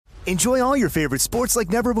Enjoy all your favorite sports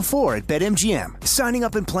like never before at BetMGM. Signing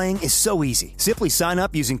up and playing is so easy. Simply sign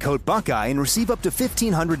up using code Buckeye and receive up to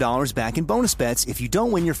 $1,500 back in bonus bets if you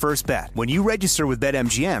don't win your first bet. When you register with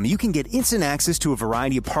BetMGM, you can get instant access to a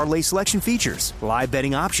variety of parlay selection features, live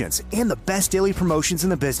betting options, and the best daily promotions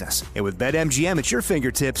in the business. And with BetMGM at your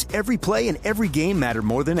fingertips, every play and every game matter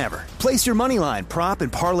more than ever. Place your moneyline, prop,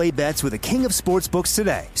 and parlay bets with the king of sportsbooks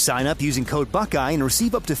today. Sign up using code Buckeye and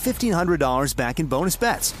receive up to $1,500 back in bonus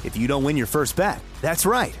bets if you don't win your first bet. That's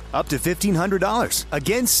right, up to $1,500.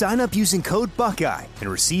 Again, sign up using code Buckeye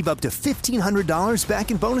and receive up to $1,500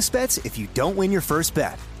 back in bonus bets if you don't win your first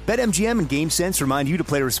bet. BetMGM and GameSense remind you to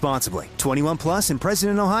play responsibly. 21 plus and present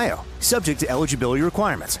in Ohio. Subject to eligibility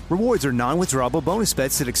requirements. Rewards are non-withdrawable bonus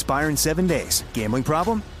bets that expire in 7 days. Gambling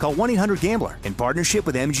problem? Call 1-800-GAMBLER in partnership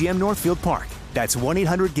with MGM Northfield Park. That's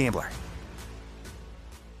 1-800-GAMBLER.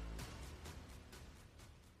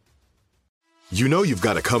 You know you've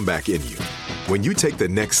got a comeback in you. When you take the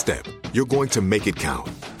next step, you're going to make it count.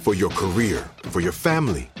 For your career, for your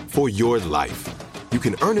family, for your life. You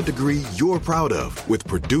can earn a degree you're proud of with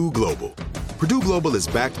Purdue Global. Purdue Global is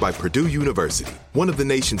backed by Purdue University, one of the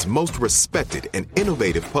nation's most respected and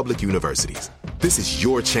innovative public universities. This is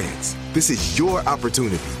your chance. This is your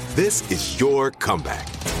opportunity. This is your comeback.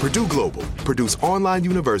 Purdue Global, Purdue's online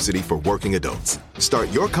university for working adults. Start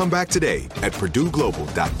your comeback today at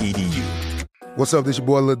purdueglobal.edu. What's up, this your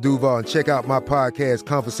boy Lil Duval, and check out my podcast,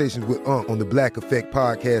 Conversations with Unc, on the Black Effect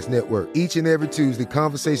Podcast Network. Each and every Tuesday,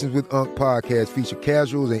 Conversations with Unc podcast feature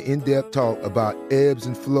casual and in-depth talk about ebbs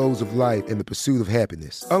and flows of life and the pursuit of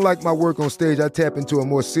happiness. Unlike my work on stage, I tap into a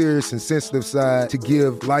more serious and sensitive side to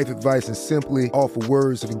give life advice and simply offer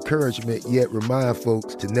words of encouragement, yet remind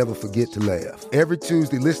folks to never forget to laugh. Every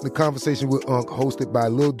Tuesday, listen to Conversations with Unc, hosted by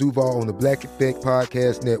Lil Duval on the Black Effect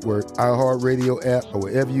Podcast Network, iHeartRadio app, or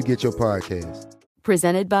wherever you get your podcasts.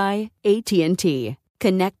 Presented by AT&T.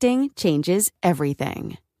 Connecting changes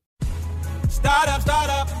everything. Startup,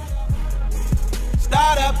 startup.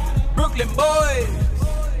 Startup, Brooklyn boys.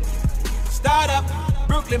 Startup,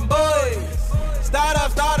 Brooklyn boys.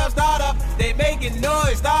 Startup, startup, startup. They making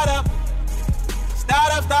noise. Startup.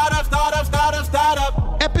 Startup, startup, startup, startup,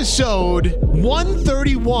 startup. Episode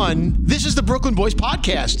 131. This is the Brooklyn Boys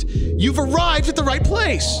Podcast. You've arrived at the right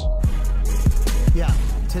place. Yeah.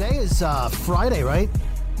 Today is Friday, right?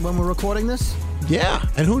 When we're recording this? Yeah,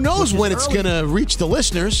 and who knows when it's going to reach the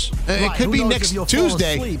listeners. Right. It could be next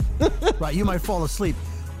Tuesday. Right, you might fall asleep.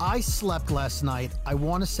 I slept last night, I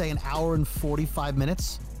want to say an hour and 45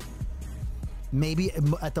 minutes, maybe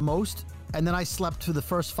at the most, and then I slept through the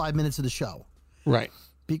first 5 minutes of the show. Right.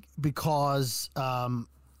 Because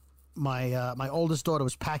my oldest daughter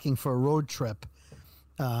was packing for a road trip.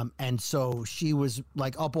 And so she was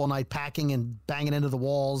like up all night packing and banging into the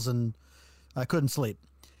walls, and I couldn't sleep.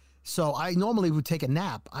 So I normally would take a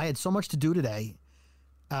nap. I had so much to do today.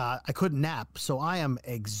 I couldn't nap. So I am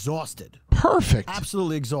exhausted. Perfect.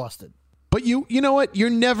 Absolutely exhausted. But you know what?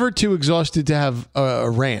 You're never too exhausted to have a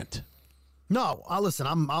rant. No, listen,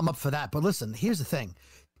 I'm up for that. But listen, here's the thing.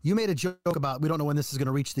 You made a joke about we don't know when this is going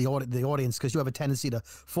to reach the audience because you have a tendency to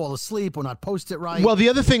fall asleep or not post it right. Well, the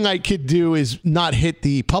other thing I could do is not hit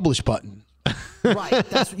the publish button. Right,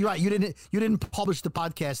 you're right. You didn't publish the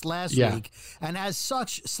podcast last week, and as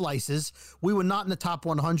such, Slices, we were not in the top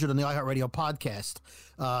 100 on the iHeartRadio podcast,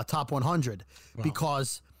 top 100,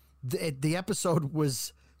 because the episode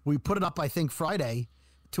was, we put it up I think Friday,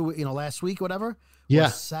 last week, whatever. Yeah.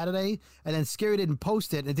 Saturday, and then Scary didn't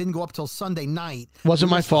post it, and it didn't go up till Sunday night. Wasn't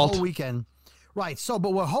my fault. The whole weekend. Right. So,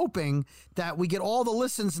 but we're hoping that we get all the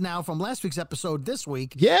listens now from last week's episode this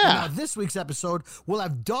week. Yeah. And now this week's episode, we'll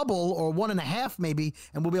have double or 1.5 maybe,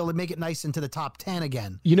 and we'll be able to make it nice into the top 10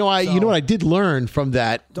 again. You know what I did learn from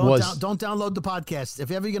that don't was don't download the podcast. If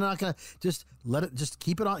ever you're not gonna just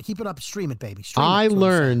keep it on, keep it up, stream it, baby. I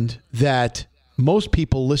learned that most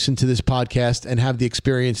people listen to this podcast and have the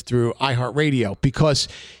experience through iHeartRadio because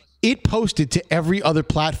it posted to every other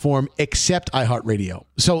platform except iHeartRadio.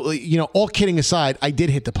 So, all kidding aside, I did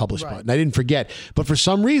hit the publish button. I didn't forget. But for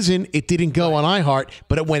some reason, it didn't go on iHeart,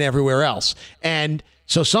 but it went everywhere else. And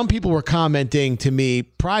so some people were commenting to me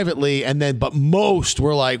privately, but most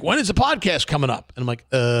were like, when is the podcast coming up? And I'm like,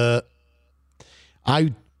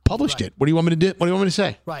 I published it. What do you want me to do? What do you want me to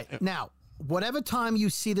say? Right. Now, whatever time you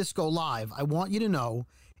see this go live, I want you to know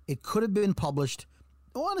it could have been published,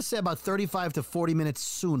 I want to say about 35 to 40 minutes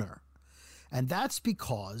sooner. And that's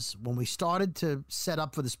because when we started to set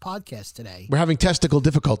up for this podcast today, we're having technical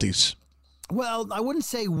difficulties. Well, I wouldn't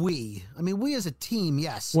say we. I mean, we as a team,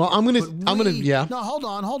 yes. Well, yeah. No,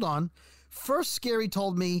 hold on. First, Scary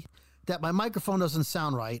told me that my microphone doesn't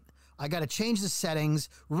sound right. I got to change the settings,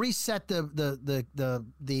 reset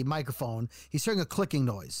the microphone. He's hearing a clicking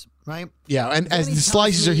noise, right? Yeah, and as the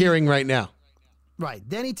slices are hearing right now. Right.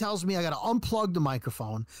 Then he tells me I got to unplug the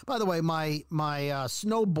microphone. By the way, my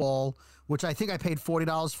Snowball, which I think I paid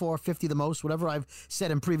 $40 for, $50 the most, whatever I've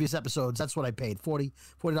said in previous episodes, that's what I paid, $40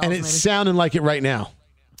 And it's maybe? sounding like it right now.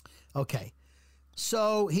 Okay.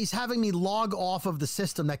 So he's having me log off of the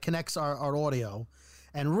system that connects our audio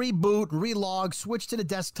and reboot, relog, switch to the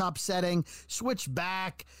desktop setting, switch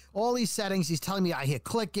back, all these settings. He's telling me I hear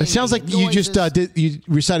clicking. It sounds like you just you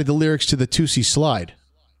recited the lyrics to the Tootsie Slide.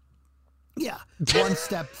 Yeah. 1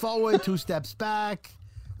 step forward, 2 steps back.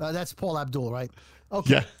 That's Paul Abdul, right?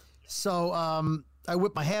 Okay. Yeah. So I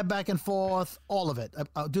whip my hair back and forth, all of it.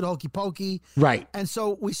 I'll do the hokey pokey. Right. And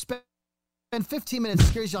so we spend 15 minutes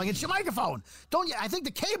Scary's yelling, it's your microphone. Don't you? I think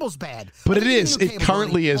the cable's bad. But it is. It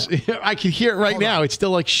currently is. I can hear it right now. It's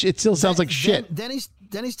still like it still sounds like shit. Then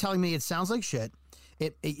he's telling me it sounds like shit.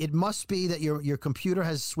 It must be that your computer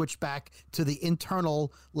has switched back to the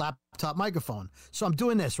internal laptop microphone. So I'm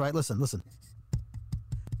doing this, right? Listen.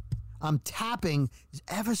 I'm tapping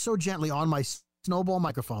ever so gently on my Snowball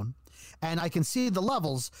microphone, and I can see the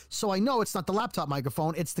levels, so I know it's not the laptop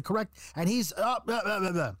microphone. It's the correct, and he's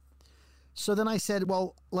So then I said,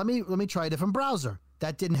 well, let me try a different browser.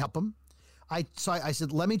 That didn't help him. I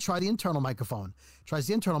said, let me try the internal microphone. Tries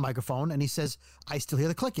the internal microphone, and he says, I still hear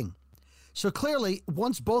the clicking. So clearly,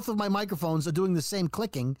 once both of my microphones are doing the same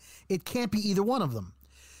clicking, it can't be either one of them.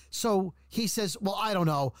 So he says, well, I don't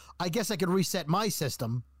know. I guess I could reset my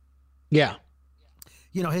system. Yeah.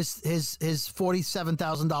 You know, his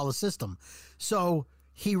 $47,000 system. So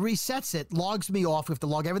he resets it, logs me off. We have to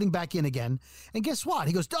log everything back in again. And guess what?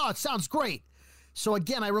 He goes, oh, it sounds great. So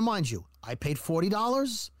again, I remind you, I paid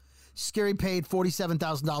 $40. Scary paid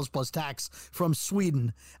 $47,000 plus tax from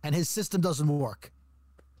Sweden, and his system doesn't work.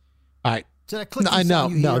 All right. So that clicking I know.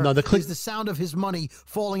 sound you hear The click is the sound of his money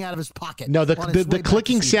falling out of his pocket. No, the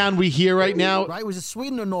clicking sound we hear right now. Right? Was it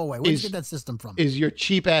Sweden or Norway? Where did you get that system from? Is your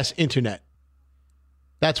cheap ass internet.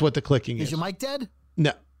 That's what the clicking is. Is your mic dead?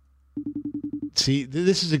 No. See,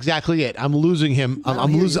 this is exactly it. I'm losing him.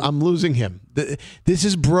 I'm losing him. This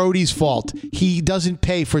is Brody's fault. He doesn't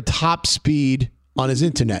pay for top speed on his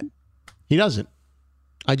internet. He doesn't.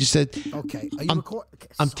 I just said. Okay. Are you recording?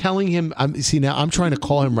 I'm telling him. Now I'm trying to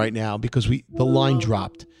call him right now because the line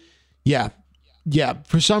dropped. Yeah.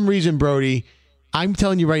 For some reason, Brody, I'm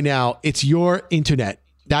telling you right now, it's your internet.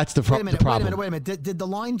 That's the problem. Wait a minute. Did the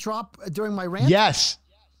line drop during my rant? Yes.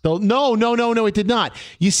 No, it did not.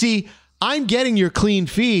 You see, I'm getting your clean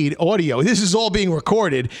feed audio. This is all being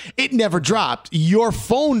recorded. It never dropped. Your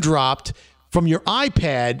phone dropped from your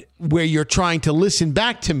iPad where you're trying to listen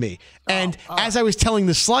back to me. And as I was telling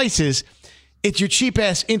the slices, it's your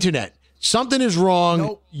cheap-ass internet. Something is wrong.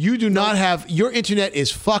 Nope. You do not have, your internet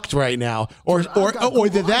is fucked right now. Or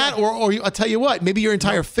either that, or I'll tell you what, maybe your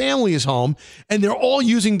entire family is home and they're all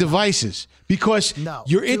using devices because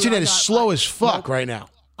your internet is slow as fuck right now.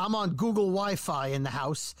 I'm on Google Wi-Fi in the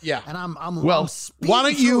house. Yeah. And I'm why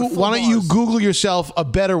don't you Google yourself a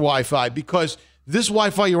better Wi-Fi, because this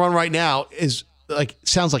Wi-Fi you're on right now is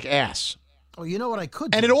sounds like ass. Oh, you know what I could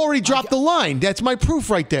do? And it already dropped the line. That's my proof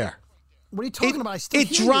right there. What are you talking about? I still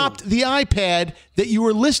hear dropped you. the iPad that you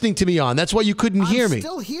were listening to me on. That's why you couldn't hear me. I'm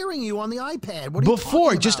still hearing you on the iPad. What are you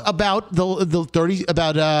Before, talking just about? about the 30,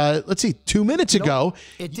 let's see, 2 minutes ago.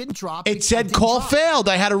 It didn't drop. It said call failed.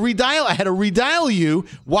 I had to redial you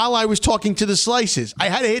while I was talking to the slices. I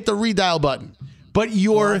had to hit the redial button. But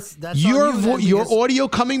your audio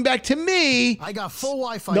coming back to me. I got full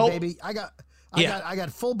Wi-Fi, baby. I got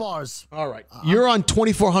full bars. All right. You're on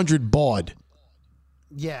 2400 baud.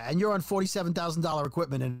 Yeah, and you're on $47,000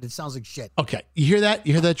 equipment, and it sounds like shit. Okay, you hear that?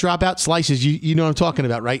 You hear that dropout? Slices, you know what I'm talking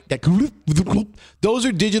about, right? Those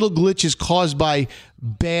are digital glitches caused by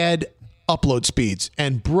bad upload speeds,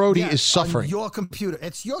 and Brody is suffering. Your computer.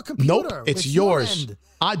 It's your computer. Nope, it's yours.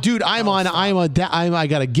 Dude, I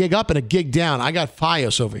got a gig up and a gig down. I got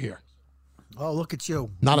Fios over here. Oh, look at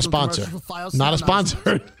you. Not a sponsor. Not a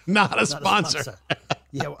sponsor. Not a sponsor.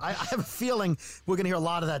 Yeah, I have a feeling we're going to hear a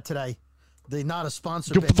lot of that today. The not a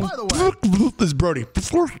sponsor bit. By the way, this is Brody.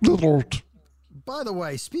 By the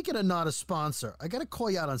way, speaking of not a sponsor, I got to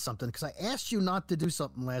call you out on something because I asked you not to do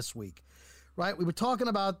something last week, right? We were talking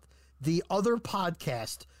about the other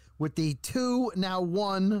podcast with the two, now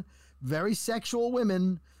one, very sexual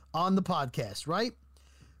women on the podcast, right?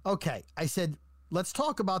 Okay, I said, let's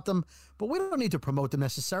talk about them, but we don't need to promote them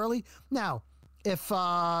necessarily. Now, if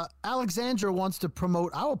Alexandra wants to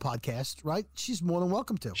promote our podcast, right, she's more than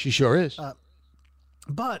welcome to. She sure is.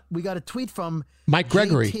 But we got a tweet from Mike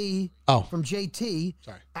Gregory. JT, Oh. from JT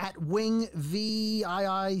at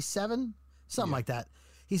WingVii7, something like that.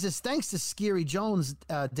 He says, thanks to Scary Jones,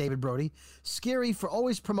 David Brody. Scary for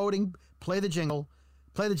always promoting Play the Jingle,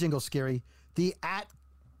 Scary, the at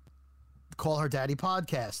Call Her Daddy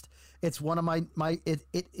podcast. It's one of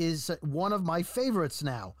it is one of my favorites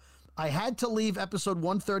now. I had to leave episode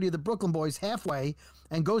 130 of the Brooklyn Boys halfway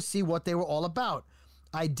and go see what they were all about.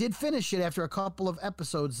 I did finish it after a couple of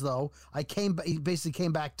episodes, though. He basically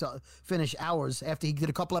came back to finish ours after he did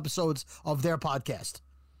a couple episodes of their podcast.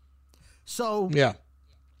 So Yeah.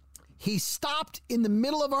 he stopped in the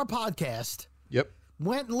middle of our podcast. Yep.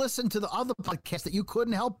 Went and listened to the other podcast that you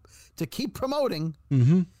couldn't help to keep promoting.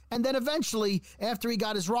 Mm-hmm. And then eventually, after he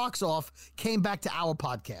got his rocks off, came back to our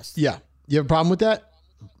podcast. Yeah. You have a problem with that?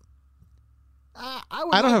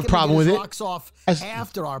 I don't have a problem with it. Rocks off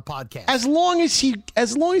after our podcast. As long as he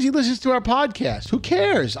listens to our podcast, who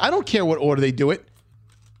cares? I don't care what order they do it.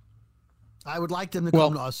 I would like them to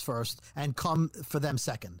come to us first and come for them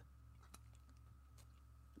second.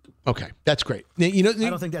 Okay, that's great. Now, I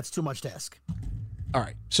don't think that's too much to ask. All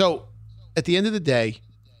right. So, at the end of the day,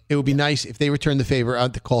 it would be nice if they returned the favor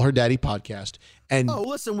to Call Her Daddy podcast. And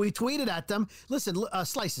listen, we tweeted at them. Listen,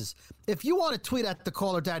 Slices, if you want to tweet at the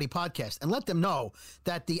Call Her Daddy podcast and let them know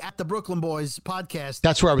that the At the Brooklyn Boys podcast,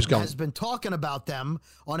 that's where I was going, has been talking about them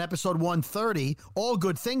on episode 130. All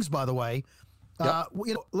good things, by the way. Yep.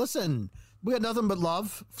 Listen, we got nothing but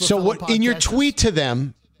love. So, what in your tweet to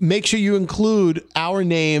them? Make sure you include our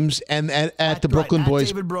names and at the Brooklyn Boys.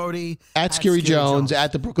 David Brody. At Scary Jones.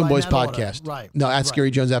 At the Brooklyn Boys podcast. Right. No, at Scary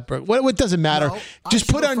Jones. What doesn't matter. No, just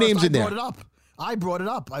put our names in there. I brought it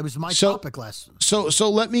up. It was my topic last. So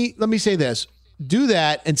let me say this. Do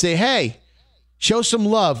that and say, hey, show some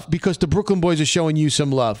love because the Brooklyn Boys are showing you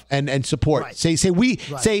some love and support. Right.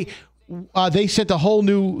 Say they sent a whole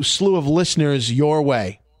new slew of listeners your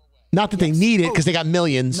way. Not that they need it because they got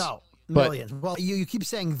millions. No. Millions. Well, you keep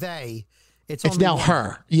saying they. It's now one.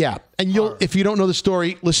 her. Yeah. And if you don't know the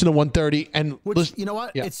story, listen to 130 and you know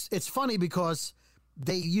what? Yeah. It's funny because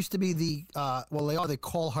they used to be they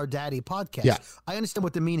Call Her Daddy podcast. Yeah. I understand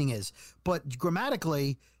what the meaning is, but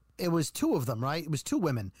grammatically it was two of them, right? It was two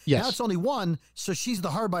women. Yes. Now it's only one, so she's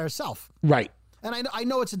the her by herself. Right. And I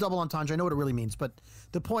know it's a double entendre. I know what it really means, but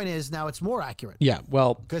the point is now it's more accurate. Yeah.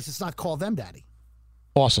 Well, because it's not Call Them Daddy.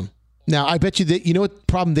 Awesome. Now, I bet you that what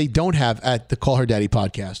problem they don't have at the Call Her Daddy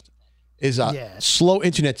podcast is slow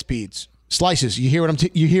internet speeds. Slices, you hear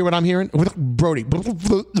what I'm hearing? Brody.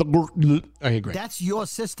 Okay, great. That's your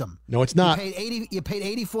system. No, it's not. You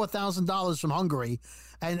paid $84,000 from Hungary,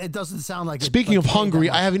 and it doesn't sound like. Speaking of Hungary,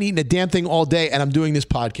 I haven't eaten a damn thing all day, and I'm doing this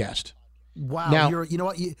podcast. Wow, now, you know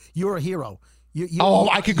what? You're a hero.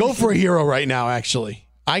 I could go for a hero right now. Actually,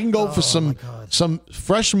 I can go for some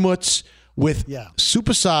fresh mutz with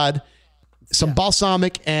supersad, some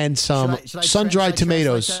balsamic, and some sun-dried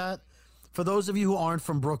tomatoes. For those of you who aren't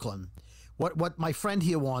from Brooklyn, what my friend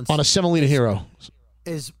here wants on a semolina hero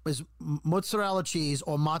is mozzarella cheese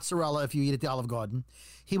or mozzarella if you eat at the Olive Garden.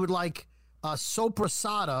 He would like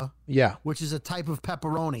sopressata, which is a type of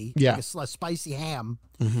pepperoni, like a spicy ham,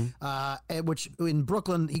 which in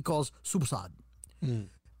Brooklyn he calls supersad.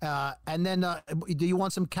 And then, do you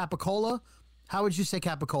want some capicola? How would you say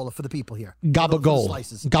capicola for the people here? Gabagool.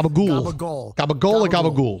 Gabagool. Gabagool or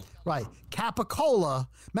gabagool? Right. Capicola.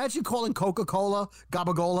 Imagine calling Coca-Cola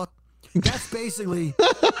Gabagola. That's basically.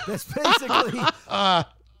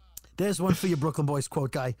 There's one for your Brooklyn Boys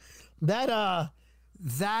quote guy. That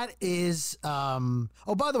is.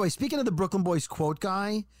 Oh, by the way, speaking of the Brooklyn Boys quote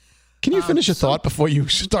guy. Can you finish a thought before you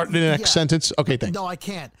start the next sentence? Okay, thanks. No, I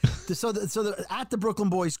can't. At the Brooklyn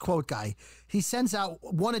Boys quote guy, he sends out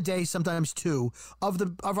one a day, sometimes two, of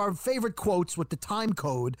our favorite quotes with the time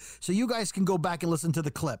code, so you guys can go back and listen to the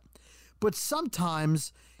clip. But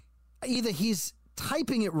sometimes, either he's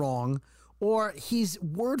typing it wrong, or he's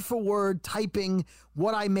word for word typing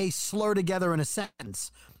what I may slur together in a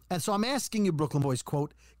sentence. And so I'm asking you, Brooklyn Boys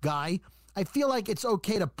quote guy, I feel like it's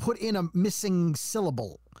okay to put in a missing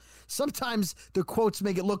syllable. Sometimes the quotes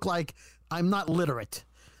make it look like I'm not literate.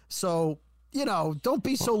 So, don't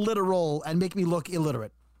be so literal and make me look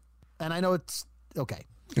illiterate. And I know it's okay.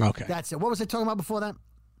 Okay. That's it. What was I talking about before that?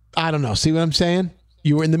 I don't know. See what I'm saying?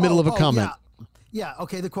 You were in the middle of a comment. Yeah.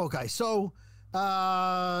 Okay. The quote guy. So,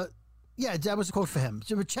 that was a quote for him.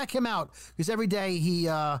 So check him out because every day he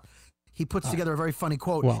puts together a very funny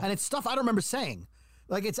quote. And it's stuff I don't remember saying.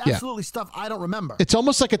 Like, it's absolutely stuff I don't remember. It's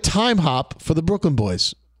almost like a time hop for the Brooklyn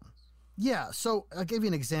Boys. Yeah, so I'll give you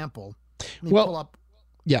an example. Let me pull up.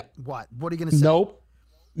 Yeah. What? What are you going to say?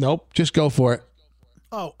 Nope. Just go for it.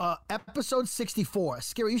 Oh, episode 64.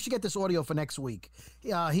 Scary, you should get this audio for next week.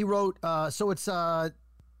 He wrote, so it's,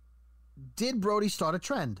 did Brody start a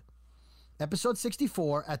trend? Episode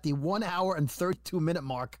 64 at the 1 hour and 32-minute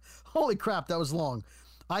mark. Holy crap, that was long.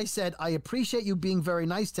 I said, I appreciate you being very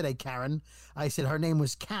nice today, Karen. I said her name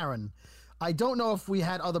was Karen. I don't know if we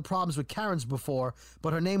had other problems with Karens before,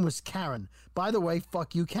 but her name was Karen. By the way,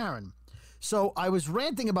 fuck you, Karen. So I was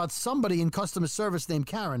ranting about somebody in customer service named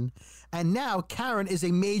Karen, and now Karen is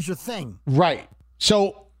a major thing. Right.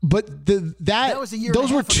 So, but that was a year those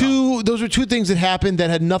and a were half ago. those were two things that happened that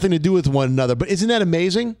had nothing to do with one another. But isn't that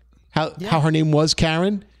amazing? How her name was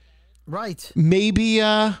Karen? Right. Maybe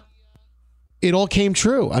it all came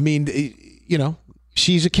true. I mean,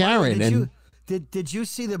 she's a Karen. Did you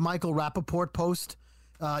see the Michael Rappaport post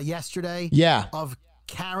yesterday? Yeah. Of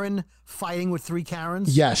Karen fighting with 3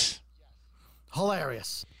 Karens? Yes.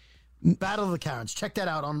 Hilarious. Battle of the Karens. Check that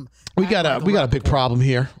out on. We got a big problem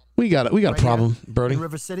here. We got a problem, Brody. In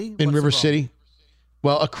River City. In River City.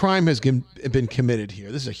 Well, a crime has been committed here.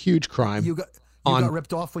 This is a huge crime. You got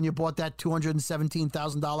ripped off when you bought that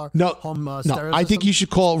 $217,000 home stereo I think system? you should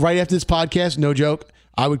call right after this podcast. No joke.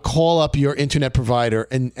 I would call up your internet provider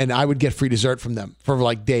and I would get free dessert from them for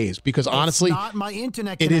like days because honestly, it's not my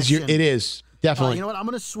internet connection. It is definitely. You know what? I'm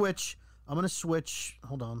going to switch. Hold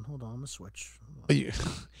on. I'm going to switch.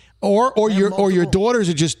 Or your daughters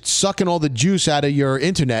are just sucking all the juice out of your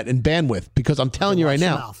internet and bandwidth because I'm telling you right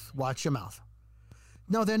now. Watch your mouth.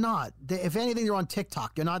 No, they're not. If anything, they're on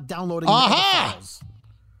TikTok. They're not downloading files.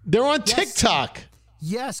 They're on TikTok.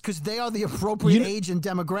 Yes, because they are the appropriate age and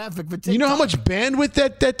demographic for TikTok. You know how much bandwidth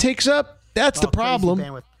that takes up? That's the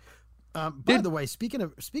problem. By the way, speaking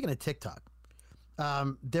of TikTok,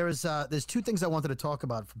 there's 2 things I wanted to talk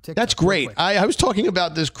about from TikTok. That's great. I was talking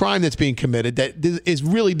about this crime that's being committed that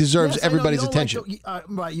really deserves everybody's attention.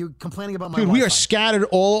 Right, you're complaining about my Dude, Wi-Fi. we are scattered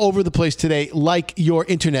all over the place today like your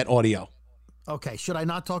internet audio. Okay, should I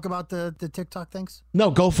not talk about the TikTok things? No,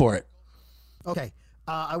 go for it. Okay,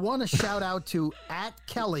 I want to shout out to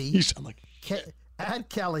 @Kelly. You sound like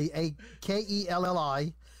 @Kelly,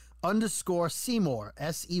 KELLI _Seymour,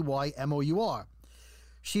 SEYMOUR.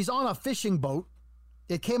 She's on a fishing boat.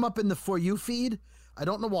 It came up in the For You feed. I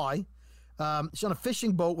don't know why. She's on a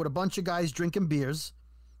fishing boat with a bunch of guys drinking beers.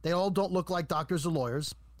 They all don't look like doctors or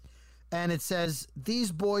lawyers. And it says,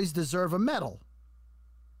 "These boys deserve a medal."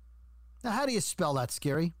 Now, how do you spell that,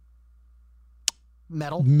 Scary?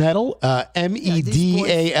 Medal? Medal?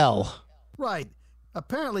 MEDAL. Right.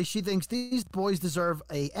 Apparently, she thinks these boys deserve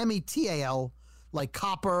a METAL, like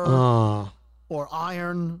copper or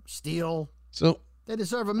iron, steel. So they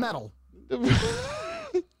deserve a medal.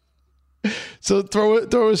 So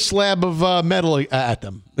throw a slab of metal at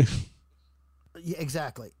them. Yeah,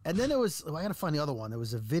 exactly. And then I got to find the other one. There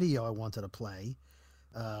was a video I wanted to play.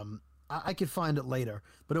 I could find it later,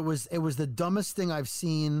 but it was the dumbest thing I've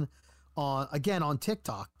seen on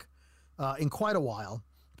TikTok in quite a while.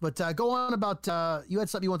 But go on about you had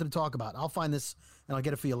something you wanted to talk about. I'll find this and I'll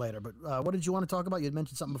get it for you later. But what did you want to talk about? You had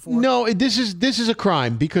mentioned something before. No, this is a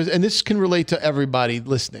crime and this can relate to everybody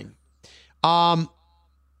listening.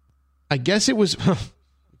 I guess it was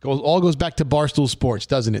all goes back to Barstool Sports,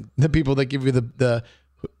 doesn't it? The people that give you the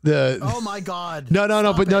oh my God. No,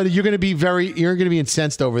 but no, you're going to be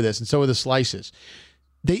incensed over this, and so are the slices.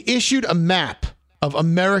 They issued a map of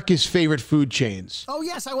America's favorite food chains. Oh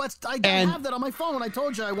yes, I have that on my phone. I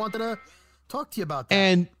told you I wanted to talk to you about that.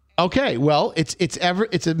 And okay, well, it's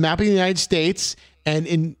a map of the United States, and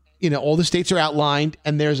in all the states are outlined,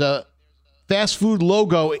 and there's a fast food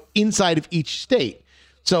logo inside of each state.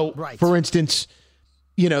 So, for instance,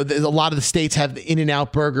 a lot of the states have the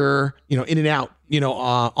In-N-Out burger, In-N-Out,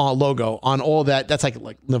 logo on all that. That's like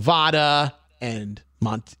Nevada and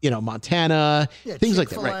Montana, things like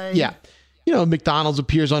that, right? Yeah. McDonald's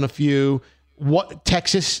appears on a few.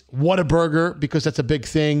 Texas, Whataburger, because that's a big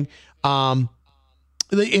thing.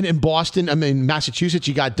 In Boston, Massachusetts,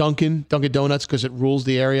 you got Dunkin' Donuts because it rules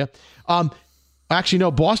the area. Actually,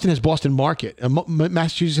 no, Boston has Boston Market.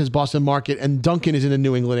 Massachusetts has Boston Market, and Dunkin' is in the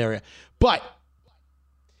New England area. But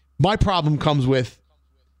my problem comes with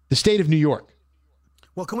the state of New York.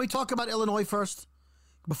 Well, can we talk about Illinois first?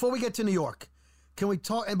 Before we get to New York, can we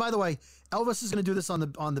talk? And by the way, Elvis is going to do this on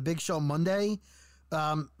the Big Show Monday.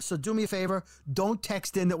 So do me a favor. Don't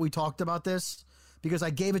text in that we talked about this because I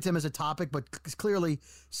gave it to him as a topic, but clearly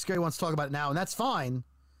Scary wants to talk about it now, and that's fine.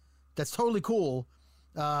 That's totally cool.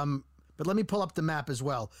 But let me pull up the map as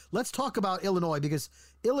well. Let's talk about Illinois because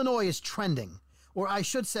Illinois is trending. Or I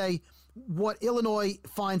should say, what Illinois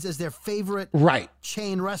finds as their favorite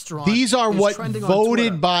chain restaurant. These are what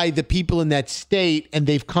voted by the people in that state, and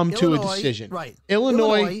they've come to a decision. Right.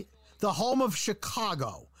 Illinois, the home of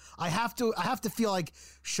Chicago. I have to feel like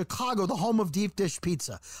Chicago, the home of deep dish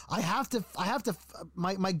pizza.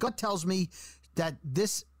 My gut tells me that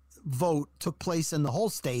this vote took place in the whole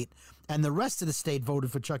state, and the rest of the state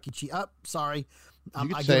voted for Chuck E. Cheese. Sorry. I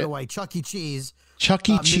give it away. Chuck E. Cheese. Chuck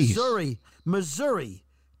E. Cheese. Missouri,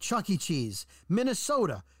 Chuck E. Cheese.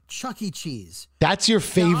 Minnesota, Chuck E. Cheese. That's your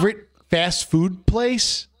favorite fast food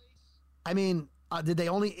place? I mean, did they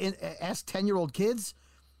only ask 10-year-old kids?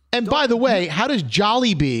 And by the way, how does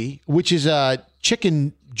Jollibee, which is a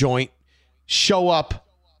chicken joint, show up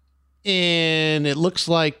in, it looks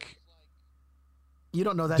like, you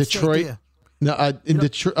don't know that Detroit? State, no, in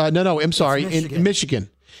Detroit. No, I'm sorry, in Michigan.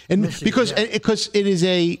 Because it is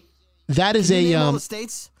name all the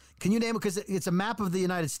states? Can you name it? Because it's a map of the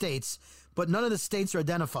United States, but none of the states are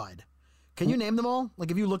identified. Can you name them all?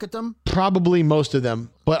 Like if you look at them? Probably most of them,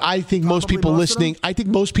 but I think most people listening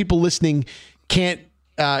can't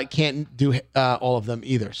do all of them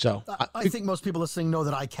either. So I think most people listening know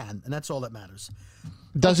that I can, and that's all that matters.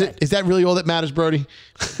 Does it? Is that really all that matters, Brody?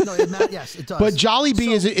 No, yes, it does. But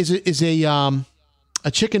Jollibee is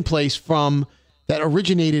a chicken place that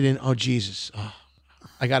originated in I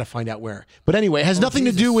got to find out where. But anyway, it has nothing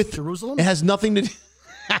to do with Jerusalem. It has nothing to.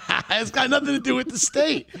 It's got nothing to do with the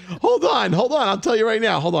state. Hold on. I'll tell you right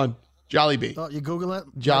now. Hold on. Jollibee. Oh, you Google it.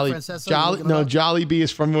 Jollibee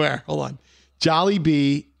is from where? Hold on.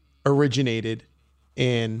 Jollibee originated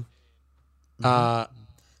in.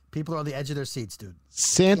 People are on the edge of their seats, dude.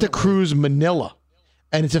 Santa Cruz, Manila,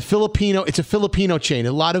 and it's a Filipino chain.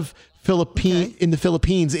 A lot of in the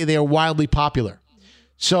Philippines, they are wildly popular.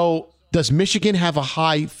 So, does Michigan have a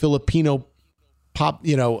high Filipino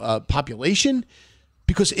population?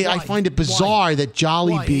 Because I find it bizarre that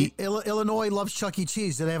Jollibee. Illinois loves Chuck E.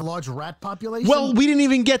 Cheese. Do they have a large rat population? Well, we didn't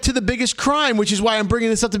even get to the biggest crime, which is why I'm bringing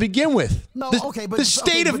this up to begin with. But the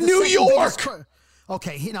state of New York.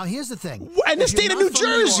 Okay, now here's the thing. And the state of New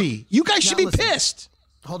Jersey. You guys should be pissed.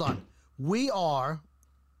 Hold on.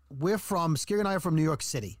 Scary and I are from New York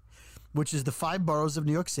City, which is the 5 boroughs of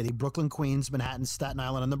New York City: Brooklyn, Queens, Manhattan, Staten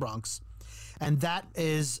Island, and the Bronx. And that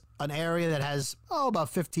is an area that has, about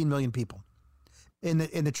 15 million people in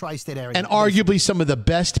the tri-state area. And arguably some of the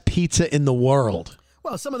best pizza in the world.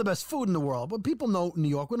 Well, some of the best food in the world. But people know New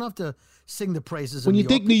York. We don't have to sing the praises of New York.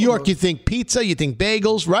 When you think New York, you think pizza, you think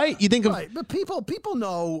bagels, right? You think of... Right, but people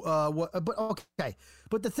know what... But okay.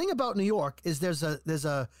 But the thing about New York is there's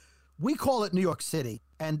a... We call it New York City,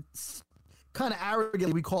 and kind of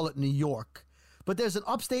arrogantly we call it New York. But there's an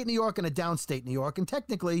upstate New York and a downstate New York, and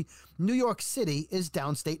technically New York City is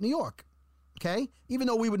downstate New York. Okay? Even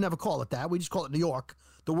though we would never call it that. We just call it New York.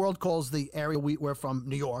 The world calls the area we're from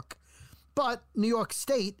New York. But New York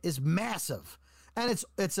State is massive. And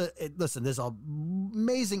listen, there's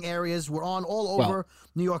amazing areas. We're on all over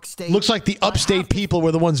New York State. Looks like the upstate people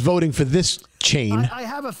were the ones voting for this chain. I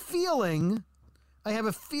have a feeling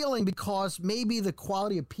because maybe the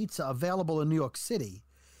quality of pizza available in New York City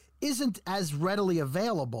isn't as readily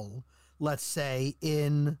available, let's say,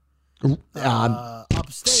 in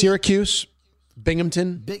upstate. Syracuse,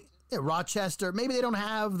 Binghamton. Rochester. Maybe they don't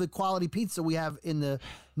have the quality pizza we have in the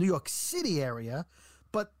New York City area,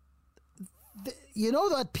 but you know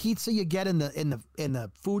that pizza you get in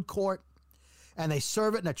the food court, and they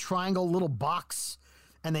serve it in a triangle little box,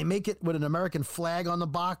 and they make it with an American flag on the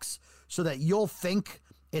box so that you'll think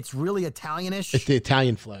it's really Italianish. It's the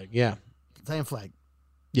Italian flag, yeah. Italian flag.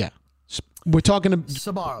 Yeah. We're talking about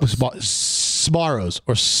Sbarros.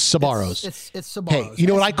 Or Sbarros. It's Sbarros. Hey, you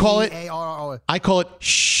know what I call it? Sbarros. I call it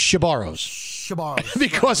Sbarros. Sbarros.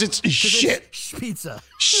 Because it's shit. It's pizza.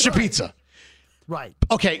 Pizza. Right.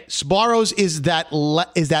 Okay, Sbarros is that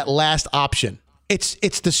last option.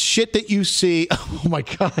 It's the shit that you see. Oh my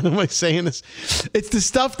God, am I saying this? It's the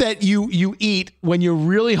stuff that you eat when you're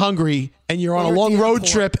really hungry and you're on a long road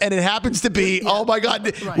trip, and it happens to be, oh my God.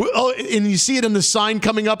 Right. Oh, and you see it in the sign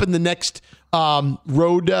coming up in the next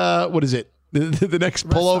road, what is it? The next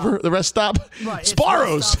pullover, the rest stop? Right.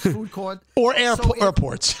 Sbarros. Food court. Or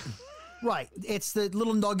airports. Right. It's the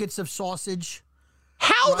little nuggets of sausage.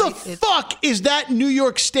 How the fuck is that New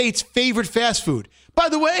York State's favorite fast food? By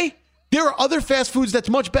the way, there are other fast foods that's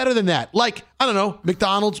much better than that. Like, I don't know,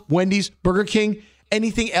 McDonald's, Wendy's, Burger King,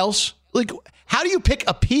 anything else. Like, how do you pick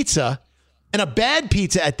a pizza, and a bad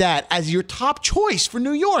pizza at that, as your top choice for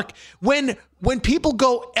New York when people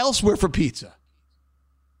go elsewhere for pizza?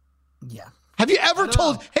 Yeah. Have you ever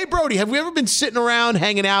hey, Brody, have we ever been sitting around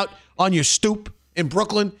hanging out on your stoop in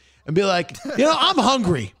Brooklyn and be like, I'm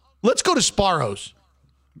hungry. Let's go to Sparrow's.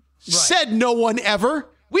 Right. Said no one ever.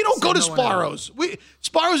 We don't go to no one Sparrow's.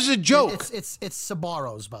 Sparrow's is a joke. It's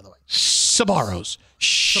Sbarro's, by the way. Sbarro's.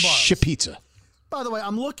 Pizza. By the way,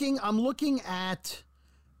 I'm looking at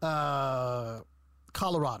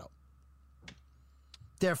Colorado.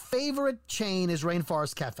 Their favorite chain is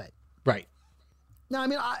Rainforest Cafe. Right. Now, I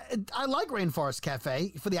mean, I like Rainforest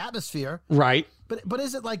Cafe for the atmosphere. Right. But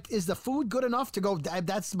is the food good enough to go,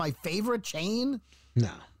 that's my favorite chain?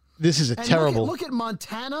 No. This is a And terrible. Look at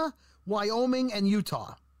Montana, Wyoming, and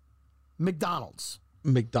Utah. McDonald's.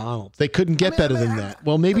 They couldn't get better than that.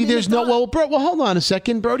 Well, maybe there's no. Well, hold on a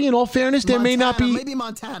second, Brody. In all fairness, there may not be. Maybe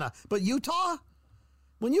Montana, but Utah.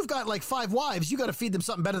 When you've got like 5 wives, you got to feed them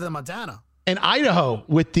something better than Montana. And Idaho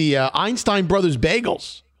with the Einstein Brothers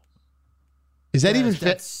bagels. Is that even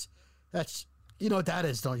fit? That's you know what that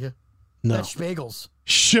is, don't you? No. That's bagels.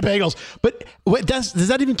 Bagels. But does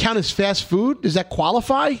that even count as fast food? Does that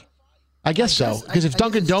qualify? I guess so. Because if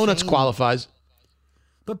Dunkin' Donuts qualifies.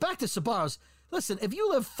 But back to Sbarro's. Listen, if you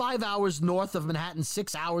live 5 hours north of Manhattan,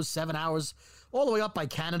 6 hours, 7 hours, all the way up by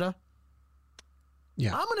Canada,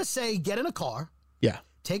 yeah, I'm going to say get in a car,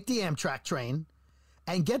 take the Amtrak train,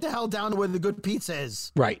 and get the hell down to where the good pizza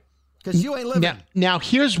is. Right. Because you ain't living. Now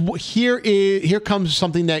here comes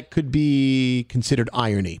something that could be considered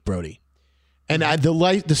irony, Brody. And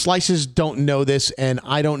the slices don't know this, and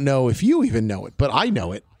I don't know if you even know it, but I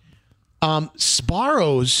know it.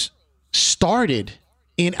 Sbarro's started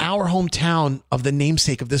in our hometown of the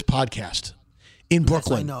namesake of this podcast in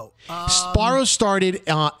Brooklyn. Yes, I know. Sbarro's started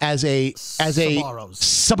as a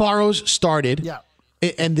Sbarro's started. Yeah.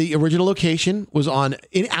 And the original location was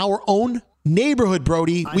in our own neighborhood,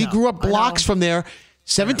 Brody. We grew up blocks from there.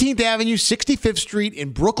 17th Avenue, 65th Street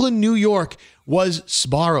in Brooklyn, New York was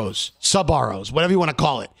Sbarro's, whatever you want to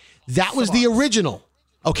call it. That was the original.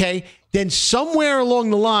 Okay. Then somewhere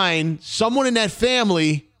along the line, someone in that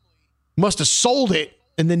family must have sold it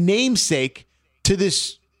in the namesake to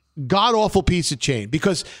this god-awful pizza chain.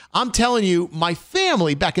 Because I'm telling you, my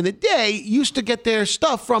family back in the day used to get their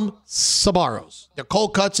stuff from Sbarro's. Their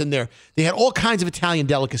cold cuts and they had all kinds of Italian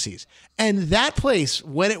delicacies. And that place,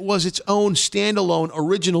 when it was its own standalone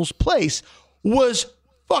originals place, was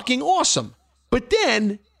fucking awesome. But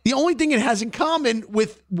then the only thing it has in common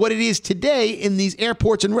with what it is today in these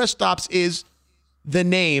airports and rest stops is the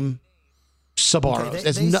name Sbarro's.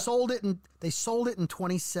 Okay, they sold it in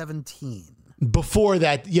 2017. Before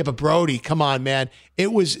that, yeah, but Brody, come on, man. They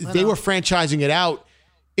were franchising it out.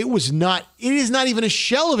 It is not even a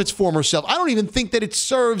shell of its former self. I don't even think that it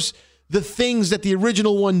serves the things that the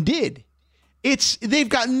original one did. They've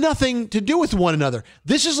got nothing to do with one another.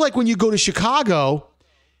 This is like when you go to Chicago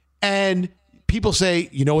and people say,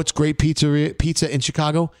 you know what's great pizza in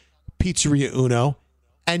Chicago? Pizzeria Uno.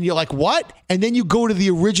 And you're like, what? And then you go to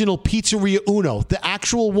the original Pizzeria Uno, the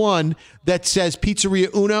actual one that says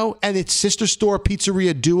Pizzeria Uno and its sister store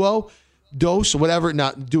Pizzeria Dos, whatever,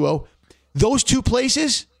 not Duo. Those two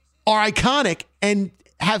places are iconic and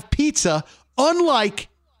have pizza unlike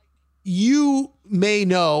you may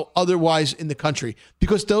know otherwise in the country,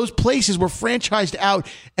 because those places were franchised out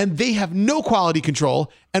and they have no quality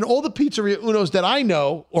control. And all the Pizzeria Unos that I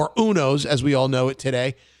know, or Unos as we all know it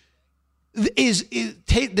today,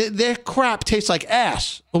 their crap tastes like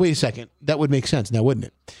ass. Oh, wait a second. That would make sense now, wouldn't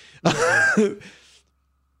it?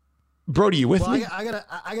 Brody, you with me? I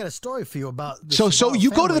got a story for you about this. So you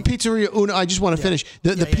go to the Pizzeria Uno. I just want to finish.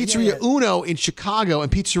 The Pizzeria Uno in Chicago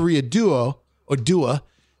and Pizzeria Dua,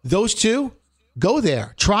 those two, go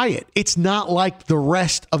there. Try it. It's not like the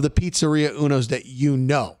rest of the Pizzeria Unos that you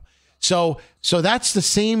know. So that's the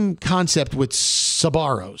same concept with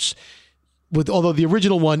Sbarro's. Although the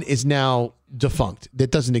original one is now defunct.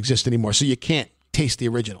 That doesn't exist anymore. So you can't taste the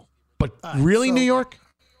original. But really, New York?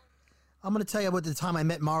 I'm going to tell you about the time I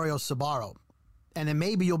met Mario Sbarro. And then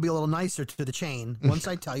maybe you'll be a little nicer to the chain once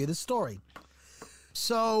I tell you this story.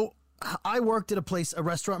 So I worked at a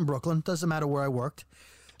restaurant in Brooklyn. Doesn't matter where I worked.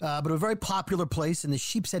 But a very popular place in the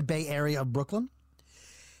Sheepshead Bay area of Brooklyn.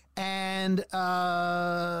 And Mario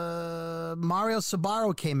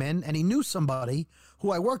Sbarro came in, and he knew somebody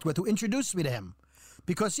who I worked with who introduced me to him.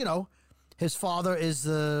 Because, you know, his father is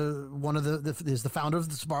the founder of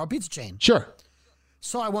the Sbarro pizza chain. Sure.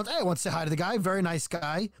 So I want to say hi to the guy. Very nice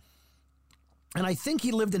guy. And I think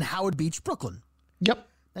he lived in Howard Beach, Brooklyn. Yep.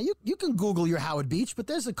 Now, you can Google your Howard Beach, but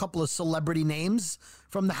there's a couple of celebrity names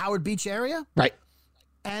from the Howard Beach area. Right.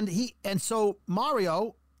 And so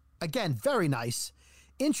Mario, again, very nice,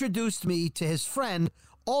 introduced me to his friend.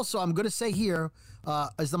 Also, I'm going to say here, are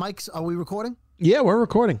we recording? Yeah, we're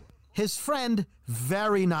recording. His friend,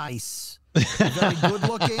 very nice. very good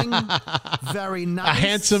looking, very nice, a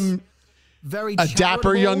handsome, very a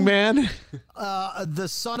dapper young man. The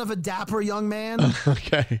son of a dapper young man.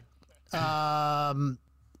 Okay.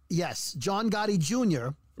 Yes, John Gotti Jr.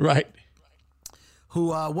 Right. Who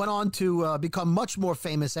went on to become much more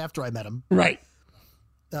famous after I met him. Right.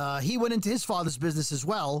 He went into his father's business as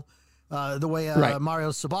well, the way Right. Mario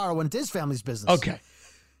Sabaro went into his family's business. Okay.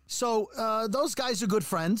 So those guys are good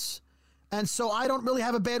friends, and so I don't really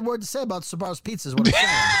have a bad word to say about Sabaro's Pizza is what I'm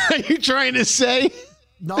saying. Are you trying to say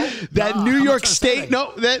No. that nah, New I'm not York trying to say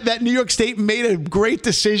State, that New York State made a great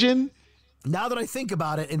decision? Now that I think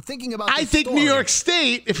about it and thinking about I this think story, New York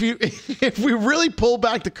State, if we really pull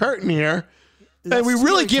back the curtain here, and That's we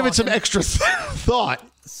really scary give it some talking. extra thought.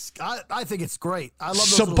 I think it's great. I love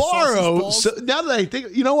those little sausage Sbarro, balls. now that I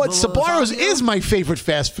think, you know what? The Sbarro's lasagna. is my favorite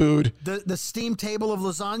fast food. The steam table of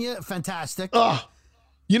lasagna, fantastic.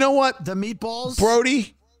 You know what, The meatballs,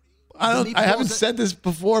 Brody? I meatballs haven't that- said this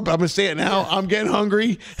before, but I'm going to say it now. I'm getting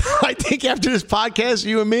hungry. I think after this podcast,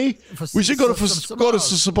 you and me, we should go to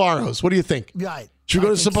Sbarro's. What do you think? Right. Should we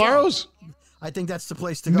go I to think so. Sbarro's? I think that's the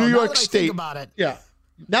place to go. New Now York that I State. think about it. Yeah.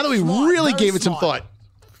 Now that we Smart, really very gave it some smart. thought.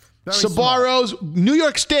 Very smart. Sbarro's, New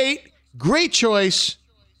York State, great choice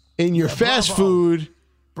in your fast bravo. food.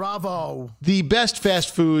 Bravo. The best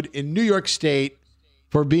fast food in New York State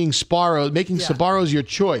for being Sbarro's, making Yeah. Sbarro's your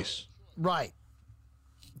choice. Right.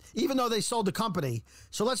 Even though they sold the company.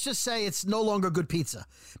 So let's just say it's no longer good pizza.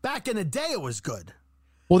 Back in the day, it was good.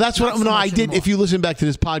 Well, that's Not what so no, much I did. anymore. If you listen back to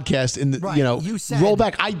this podcast and Right. You said- roll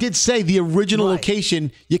back, I did say the original Right.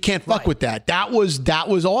 location. You can't fuck Right. with that. That was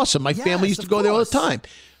awesome. My family Yes, used to of go there all the course. time.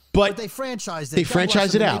 But they franchised it. They God bless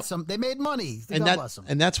franchised them. it They out. They made money. and God bless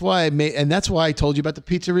them. that's why I told you about the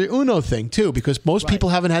Pizzeria Uno thing too, because most people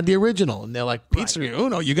haven't had the original, and they're like, Pizzeria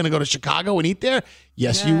Uno, you're going to go to Chicago and eat there?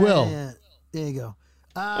 Yes, you will. Yeah. There you go.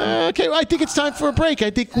 Okay, well, I think it's time for a break. I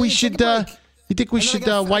think we take should. a break. You think we And then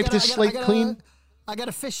should wipe this slate clean? I got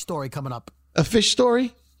a fish story coming up. A fish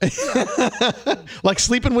story, like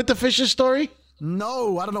sleeping with the fishes story.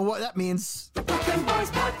 No, I don't know what that means. The Brooklyn Boys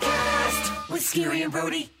Podcast with Scary and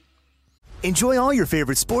Brody. Enjoy all your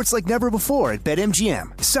favorite sports like never before at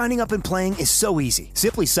BetMGM. Signing up and playing is so easy.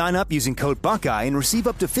 Simply sign up using code Buckeye and receive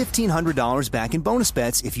up to $1,500 back in bonus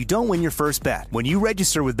bets if you don't win your first bet. When you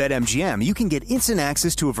register with BetMGM, you can get instant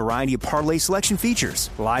access to a variety of parlay selection features,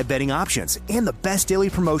 live betting options, and the best daily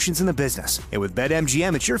promotions in the business. And with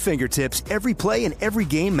BetMGM at your fingertips, every play and every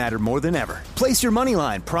game matter more than ever. Place your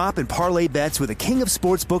moneyline, prop, and parlay bets with the king of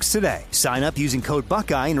sportsbooks today. Sign up using code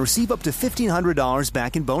Buckeye and receive up to $1,500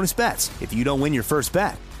 back in bonus bets if you don't win your first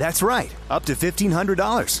bet. That's right, up to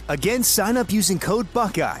 $1,500. Again, sign up using code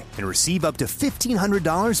Buckeye and receive up to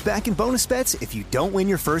 $1,500 back in bonus bets if you don't win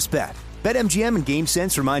your first bet. BetMGM and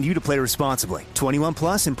GameSense remind you to play responsibly. 21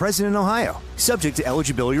 plus and present in Ohio. Subject to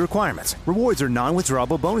eligibility requirements. Rewards are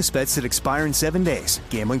non-withdrawable bonus bets that expire in 7 days.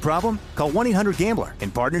 Gambling problem? Call 1-800-GAMBLER in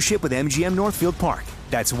partnership with MGM Northfield Park.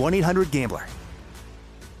 That's 1-800-GAMBLER.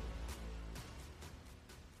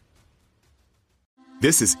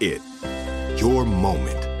 This is it. Your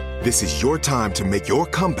moment. This is your time to make your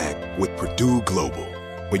comeback with Purdue Global.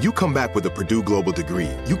 When you come back with a Purdue Global degree,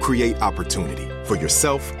 you create opportunity for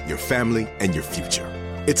yourself, your family, and your future.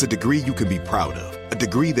 It's a degree you can be proud of, a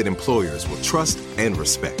degree that employers will trust and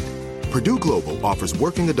respect. Purdue Global offers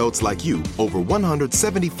working adults like you over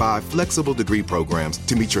 175 flexible degree programs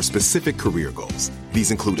to meet your specific career goals.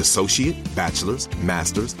 These include associate, bachelor's,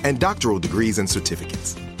 master's, and doctoral degrees and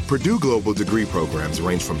certificates. Purdue Global degree programs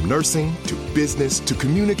range from nursing to business to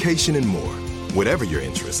communication and more. Whatever your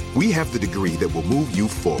interest, we have the degree that will move you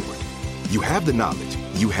forward. You have the knowledge,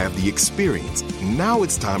 you have the experience. Now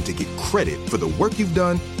it's time to get credit for the work you've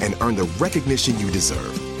done and earn the recognition you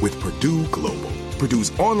deserve with Purdue Global,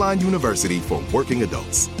 Purdue's online university for working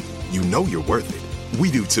adults. You know you're worth it.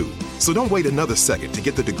 We do too. So don't wait another second to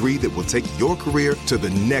get the degree that will take your career to the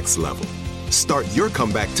next level. Start your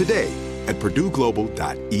comeback today at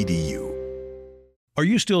purdueglobal.edu. Are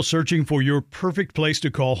you still searching for your perfect place to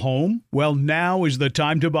call home? Well, now is the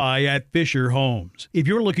time to buy at Fisher Homes. If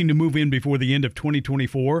you're looking to move in before the end of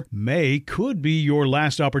 2024, May could be your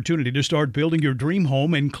last opportunity to start building your dream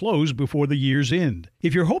home and close before the year's end.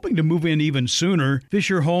 If you're hoping to move in even sooner,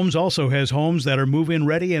 Fisher Homes also has homes that are move-in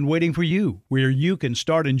ready and waiting for you, where you can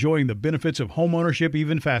start enjoying the benefits of homeownership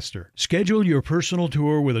even faster. Schedule your personal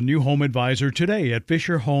tour with a new home advisor today at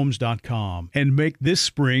FisherHomes.com and make this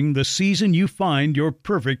spring the season you find your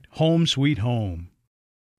perfect home sweet home.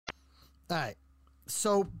 All right.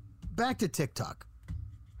 So back to TikTok.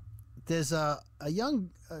 There's a young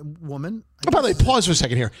woman. Oh, by the way, pause for a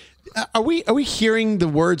second here. Are we hearing the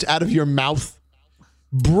words out of your mouth?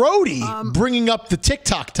 Brody bringing up the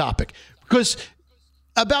TikTok topic, because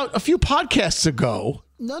about a few podcasts ago.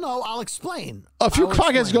 No, I'll explain. A few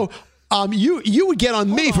podcasts ago, you would get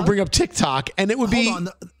on me for bringing up TikTok, and it would be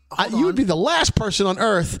you would be the last person on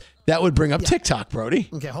earth that would bring up TikTok, Brody.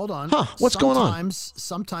 Okay, hold on. Huh? What's going on?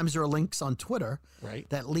 Sometimes there are links on Twitter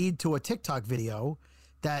that lead to a TikTok video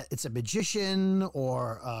that it's a magician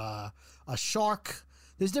or a shark.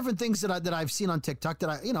 There's different things that I've seen on TikTok that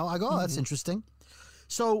I go, oh, that's interesting.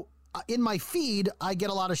 So in my feed, I get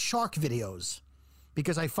a lot of shark videos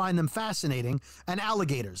because I find them fascinating, and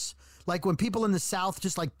alligators. Like when people in the South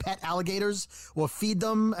just like pet alligators or feed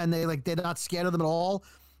them and they're not scared of them at all.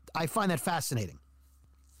 I find that fascinating.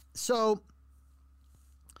 So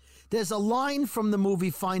there's a line from the movie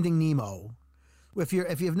Finding Nemo. If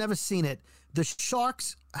you've never seen it, the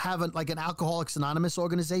sharks have an Alcoholics Anonymous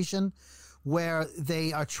organization where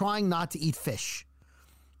they are trying not to eat fish,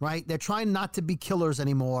 right? They're trying not to be killers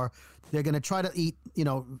anymore. They're going to try to eat,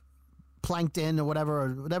 plankton or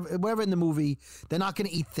whatever in the movie. They're not going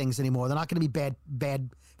to eat things anymore. They're not going to be bad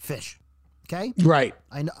fish. Okay? Right.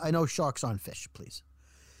 I know sharks aren't fish, please.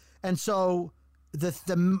 And so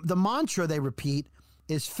the mantra they repeat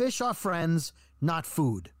is fish are friends, not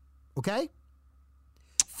food. Okay?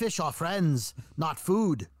 Fish are friends, not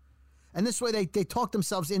food. And this way they talk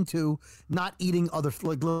themselves into not eating other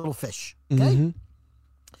little fish. Okay? Mm-hmm.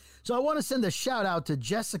 So I want to send a shout out to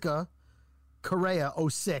Jessica Correa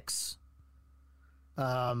 06.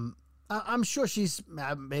 I'm sure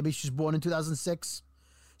maybe she's born in 2006.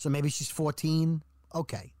 So maybe she's 14.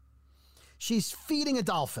 Okay. She's feeding a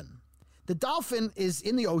dolphin. The dolphin is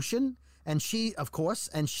in the ocean, and she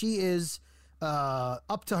is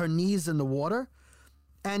up to her knees in the water,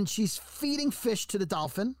 and she's feeding fish to the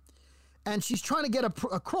dolphin, and she's trying to get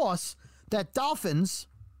across that dolphins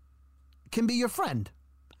can be your friend.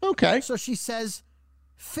 Okay. So she says,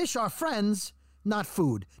 fish are friends, not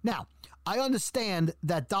food. Now, I understand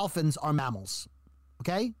that dolphins are mammals,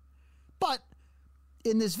 okay? But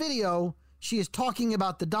in this video, she is talking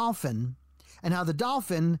about the dolphin and how the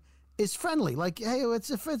dolphin is friendly. Like, hey,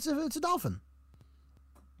 it's a dolphin.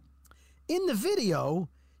 In the video,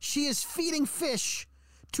 she is feeding fish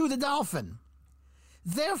to the dolphin.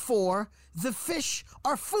 Therefore, the fish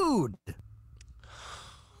are food.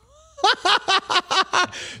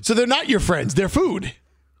 So they're not your friends. They're food.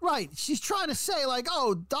 Right. She's trying to say,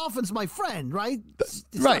 dolphin's my friend, right? It's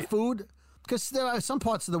right. Not food. Because there are some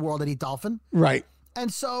parts of the world that eat dolphin. Right.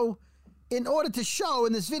 And so, in order to show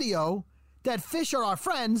in this video that fish are our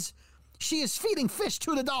friends, she is feeding fish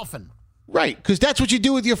to the dolphin. Right. Because that's what you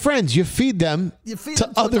do with your friends. You feed them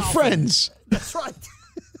to other friends. That's right.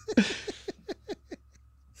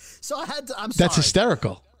 So I'm sorry. That's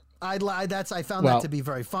hysterical. I found that to be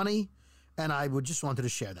very funny, and I just wanted to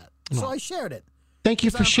share that. So I shared it. Thank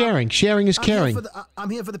you for sharing. Sharing is caring.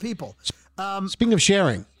 I'm here for the people. Speaking of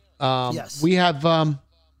sharing, yes, we have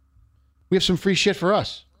some free shit for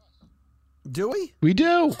us. Do we? We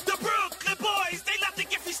do. The Brooklyn boys, they love to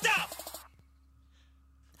give me stuff.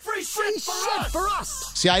 Free shit for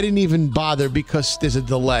us. See, I didn't even bother because there's a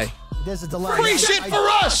delay. There's a delay. Free shit for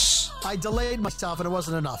us. I delayed myself, and it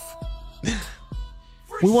wasn't enough.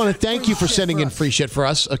 We want to thank you for sending in free shit for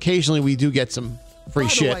us. Occasionally, we do get some free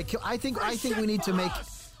shit. By the way, I think we need to make,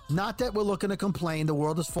 not that we're looking to complain, the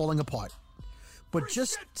world is falling apart, but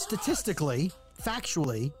just statistically,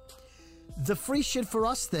 factually, the free shit for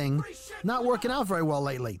us thing not working out very well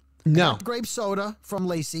lately. No. Grape soda from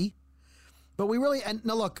Lacey, but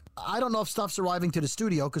now look, I don't know if stuff's arriving to the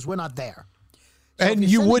studio because we're not there. So and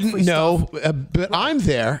you wouldn't know, but I'm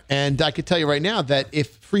there, and I could tell you right now that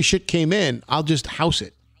if free shit came in, I'll just house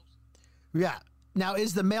it. Yeah. Now,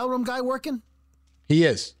 is the mailroom guy working? He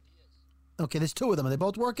is. Okay, there's two of them. Are they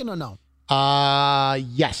both working or no?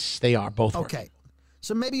 Yes, they are both working. Okay.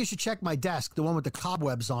 So maybe you should check my desk, the one with the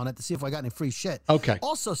cobwebs on it, to see if I got any free shit. Okay.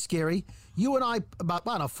 Also, Scary, you and I,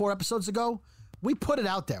 about, 4 episodes ago, we put it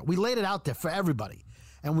out there. We laid it out there for everybody.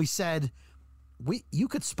 And we said, you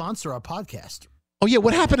could sponsor our podcast. Oh, yeah.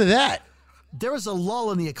 What happened to that? There is a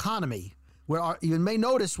lull in the economy where you may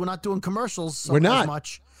notice we're not doing commercials we're not. as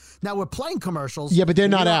much. Now, we're playing commercials. Yeah, but they're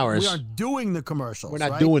not ours. We aren't doing the commercials. We're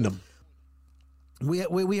not doing them.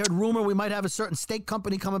 We heard rumor we might have a certain steak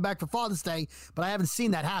company coming back for Father's Day, but I haven't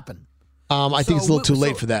seen that happen. I think it's a little too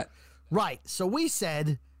late for that. Right. So we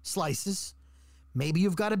said, Slices, maybe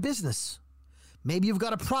you've got a business. Maybe you've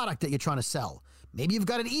got a product that you're trying to sell. Maybe you've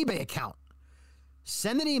got an eBay account.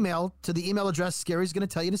 Send an email to the email address Scary's going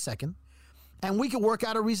to tell you in a second, and we can work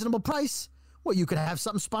out a reasonable price. Well, you could have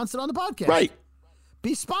something sponsored on the podcast. Right.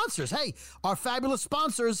 Be sponsors. Hey, our fabulous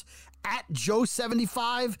sponsors at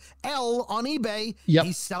Joe75L on eBay. Yep.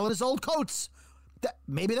 He's selling his old coats.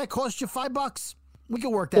 Maybe that cost you $5. We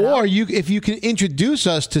can work that out. Or if you can introduce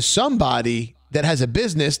us to somebody that has a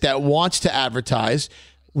business that wants to advertise,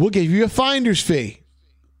 we'll give you a finder's fee.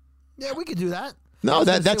 Yeah, we could do that. No,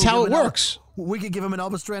 that's how it works. We could give him an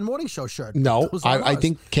Elvis Duran Morning Show shirt. No, I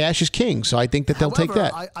think cash is king, so I think that they'll take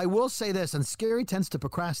that. I will say this, and Scary tends to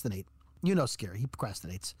procrastinate. You know Scary, he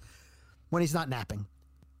procrastinates when he's not napping.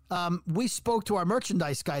 We spoke to our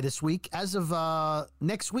merchandise guy this week. As of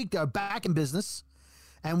next week, they're back in business.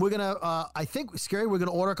 And we're going to, I think, Scary, we're going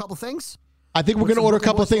to order a couple things. I think we're going to order a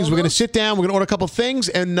couple of things. We're going to sit down, we're going to order a couple of things,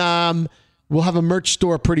 and we'll have a merch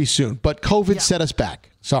store pretty soon. But COVID set us back.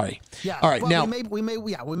 Sorry. Yeah. All right. Now we may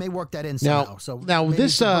work that in somehow. Now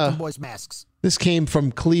this boys masks. This came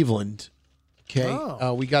from Cleveland.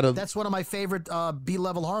 Okay. We got a. That's one of my favorite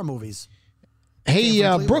B-level horror movies. Hey,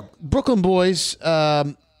 Brooklyn boys.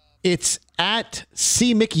 It's at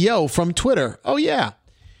C McYo from Twitter. Oh yeah.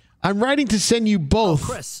 I'm writing to send you both.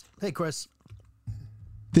 Chris. Hey, Chris.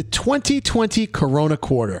 The 2020 Corona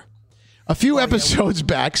quarter. A few episodes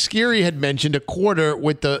back, Scary had mentioned a quarter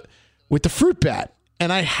with the fruit bat,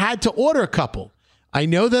 and I had to order a couple. I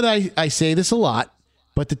know that I say this a lot,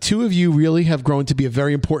 but the two of you really have grown to be a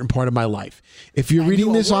very important part of my life. If you're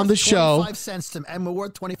reading this on the show, 25 cents to him, and we're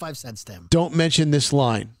worth 25 cents to him. Don't mention this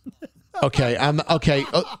line. Okay, I'm okay.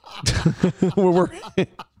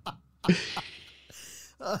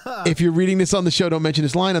 If you're reading this on the show, don't mention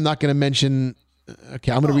this line. I'm not going to mention.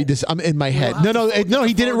 Okay, I'm going to read this. I'm in my head. No,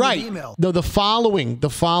 he did it right. No, the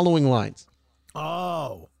following lines.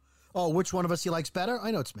 Oh, which one of us he likes better?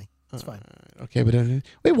 I know it's me. That's fine. Okay, but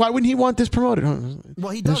wait, why wouldn't he want this promoted?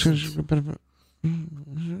 Well, he doesn't.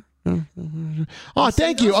 Oh,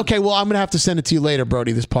 thank you. Okay, well, I'm going to have to send it to you later,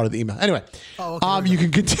 Brody, this part of the email. Anyway, you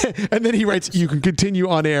can continue, and then he writes, you can continue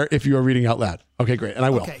on air if you are reading out loud. Okay, great, and I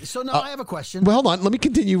will. Okay, so now I have a question. Well, hold on. Let me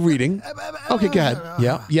continue reading. Okay, go ahead.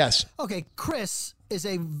 Yeah, yes. Okay, Chris is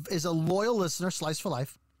a loyal listener, Slice for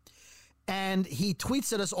Life, and he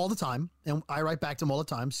tweets at us all the time, and I write back to him all the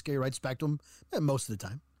time. Scary writes back to him most of the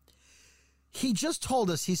time. He just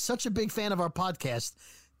told us he's such a big fan of our podcast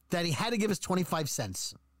that he had to give us 25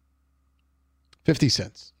 cents. 50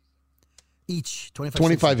 cents. Each.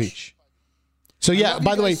 25 each. So, yeah,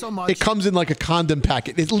 by the way, it comes in like a condom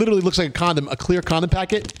packet. It literally looks like a condom, a clear condom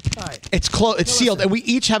packet. All right. It's sealed, and we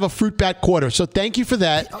each have a fruit bat quarter. So thank you for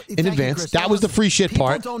that in advance. That was the free shit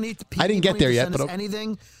part. I didn't get there yet. But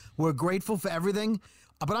anything. We're grateful for everything.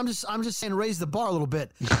 But I'm just saying raise the bar a little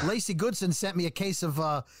bit. Lacey Goodson sent me a case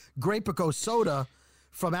of Grapico soda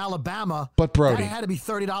from Alabama. But Brody, that had to be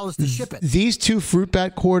 $30 to ship it. These two fruit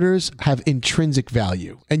bat quarters have intrinsic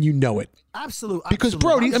value, and you know it. Absolutely. Because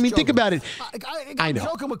Brody, I mean, think about it. I know. I'm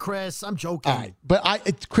joking with Chris. I'm joking. All right.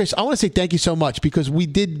 But Chris, I want to say thank you so much because we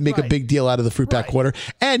did make a big deal out of the fruit bat quarter.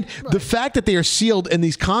 And the fact that they are sealed in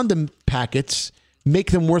these condom packets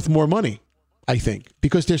make them worth more money, I think,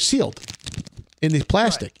 because they're sealed in this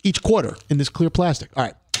plastic, each quarter in this clear plastic. All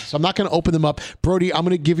right. So I'm not going to open them up. Brody, I'm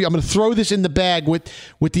going to throw this in the bag with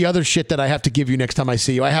the other shit that I have to give you next time I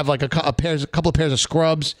see you. I have like a couple of pairs of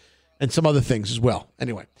scrubs and some other things as well.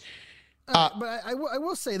 Anyway. But I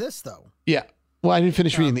will say this, though. Yeah. Well, I didn't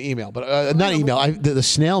finish reading the email, but not email, the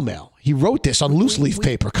snail mail. He wrote this on loose leaf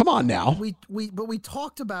paper. Come on now. But we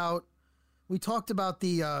talked about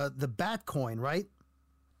the bat coin, right?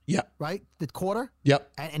 Yeah. Right? The quarter?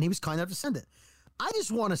 Yep. And he was kind enough to send it. I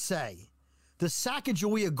just want to say, the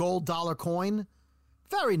Sacagawea gold dollar coin,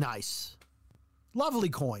 very nice. Lovely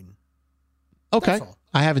coin. Okay.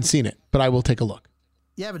 I haven't seen it, but I will take a look.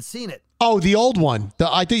 You haven't seen it? Oh, the old one.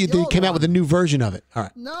 I think they came out with a new version of it. All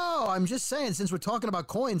right. No, I'm just saying, since we're talking about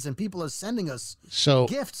coins and people are sending us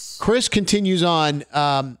gifts. Chris continues on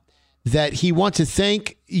that he wants to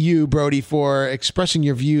thank you, Brody, for expressing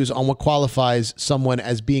your views on what qualifies someone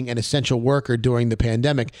as being an essential worker during the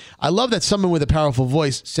pandemic. I love that someone with a powerful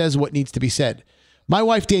voice says what needs to be said. My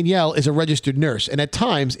wife, Danielle, is a registered nurse, and at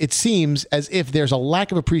times it seems as if there's a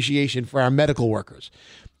lack of appreciation for our medical workers.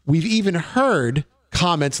 We've even heard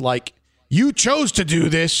comments like, "You chose to do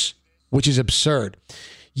this," which is absurd.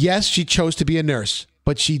 Yes, she chose to be a nurse,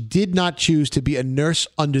 but she did not choose to be a nurse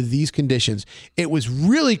under these conditions. It was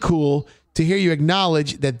really cool to hear you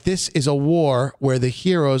acknowledge that this is a war where the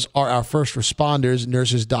heroes are our first responders,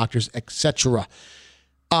 nurses, doctors, etc.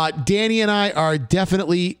 Danny and I are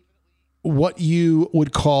definitely what you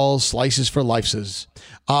would call slices for lifeses.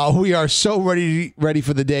 We are so ready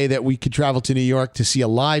for the day that we could travel to New York to see a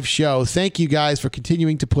live show. Thank you guys for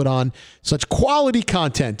continuing to put on such quality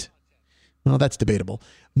content. Well, that's debatable.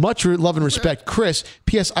 Much love and respect, Chris.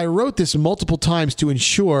 P.S. I wrote this multiple times to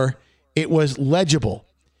ensure it was legible.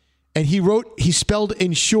 And he spelled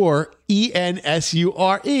ensure,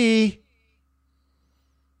 E-N-S-U-R-E,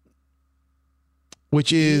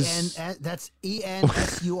 which is... That's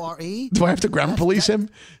E-N-S-U-R-E? Do I have to grammar police him?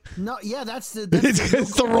 No, yeah, that's the...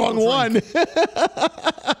 It's the wrong one.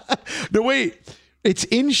 No, wait. It's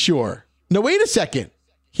inshore. No, wait a second.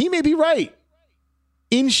 He may be right.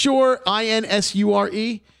 Inshore,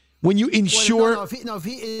 I-N-S-U-R-E. When you insure... Well,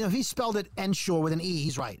 if he spelled it ensure with an E,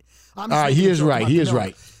 he's right. All right, he is right. He is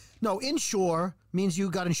right. No, insure means you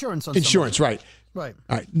got insurance on insurance, somebody. Right. Right.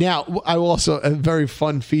 All right. Now, I will also, a very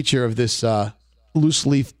fun feature of this loose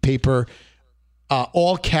leaf paper,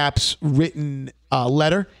 all caps written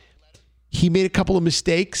letter. He made a couple of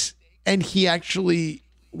mistakes, and he actually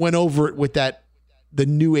went over it with the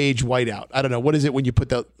new age whiteout. I don't know. What is it when you put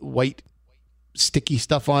the white sticky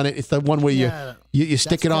stuff on it? It's the one where you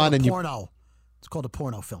stick it on and porno. It's called a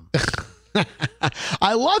porno film.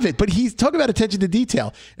 I love it, but he's talking about attention to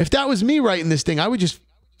detail. If that was me writing this thing, I would just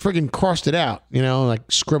friggin' crossed it out, like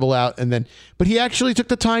scribble out and then. But he actually took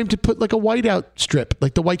the time to put like a whiteout strip,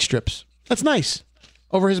 like the white strips. That's nice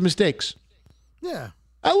over his mistakes. Yeah,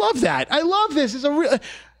 I love that. I love this. It's a real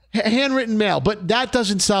handwritten mail, but that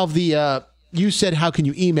doesn't solve the. You said how can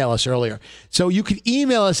you email us earlier? So you can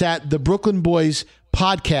email us at the Brooklyn Boys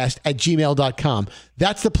Podcast at gmail.com.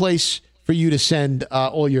 That's the place for you to send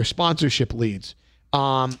all your sponsorship leads.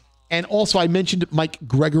 And also, I mentioned Mike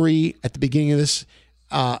Gregory at the beginning of this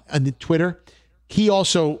on the Twitter. He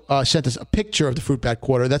also sent us a picture of the Fruit Bat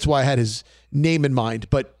Quarter. That's why I had his name in mind,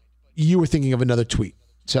 but you were thinking of another tweet.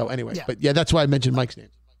 So anyway, that's why I mentioned Mike's name.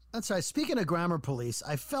 That's right. Speaking of grammar police,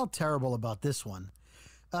 I felt terrible about this one.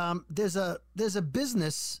 There's a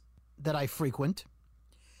business that I frequent,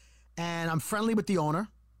 and I'm friendly with the owner,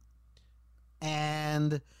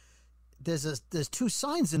 and there's two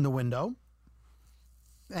signs in the window,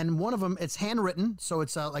 and one of them, it's handwritten, so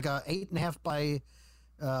it's like a 8.5 by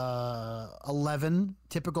 11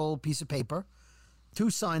 typical piece of paper. Two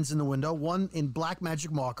signs in the window. One in black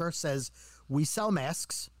magic marker says we sell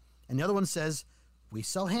masks, and the other one says we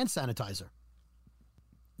sell hand sanitizer.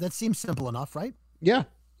 That seems simple enough, right? Yeah.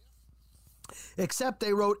 Except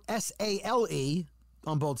they wrote S-A-L-E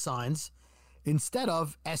on both signs instead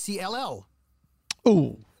of S-E-L-L.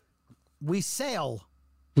 Ooh. We sell.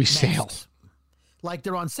 Like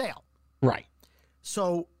they're on sale. Right.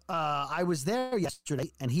 So I was there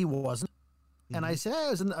yesterday, and he wasn't. Mm-hmm. And I said,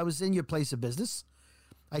 hey, I was in your place of business.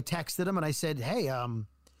 I texted him, and I said, hey,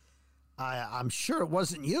 I'm sure it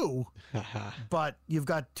wasn't you, but you've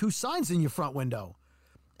got two signs in your front window.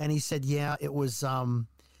 And he said, yeah, it was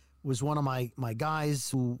one of my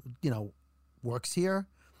guys who, works here.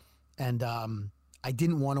 And I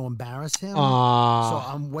didn't want to embarrass him. So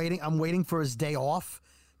I'm waiting for his day off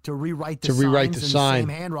to rewrite the signs in the same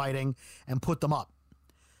handwriting and put them up.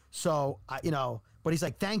 So, but he's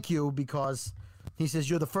like, thank you, because he says,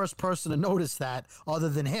 you're the first person to notice that other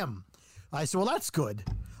than him. I said, well, that's good.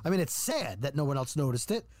 I mean, it's sad that no one else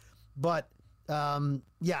noticed it. But,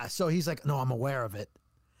 so he's like, no, I'm aware of it.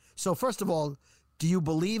 So first of all, do you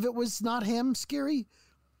believe it was not him, Scary?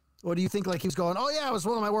 Or do you think like he was going, oh, yeah, it was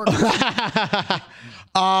one of my workers?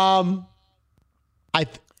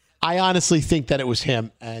 I honestly think that it was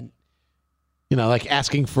him, and, like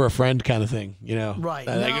asking for a friend kind of thing, Right.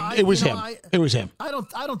 It was him. It was him. I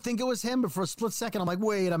don't think it was him, but for a split second, I'm like,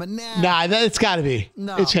 wait, Nah, it's got to be.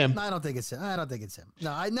 No, it's him. I don't think it's him.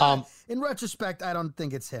 In retrospect, I don't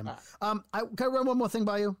think it's him. Can I run one more thing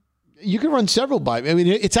by you? You can run several by. I mean,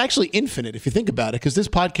 it's actually infinite if you think about it, because this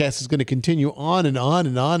podcast is going to continue on and on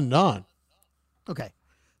and on and on. Okay.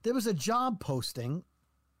 There was a job posting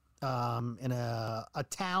in a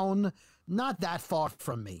town not that far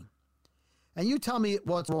from me. And you tell me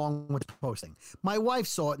what's wrong with the posting. My wife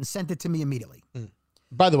saw it and sent it to me immediately.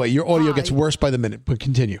 By the way, your audio gets worse by the minute, but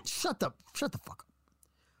continue. Shut the fuck up.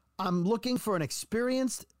 I'm looking for an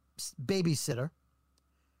experienced babysitter.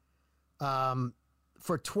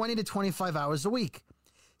 For 20 to 25 hours a week,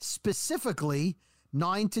 specifically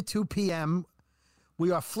 9 to 2 p.m. We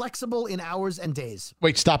are flexible in hours and days.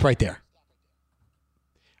 Wait, stop right there.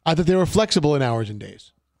 I thought they were flexible in hours and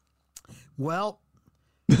days. Well,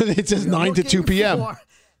 it says 9 to 2 p.m.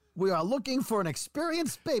 We are looking for an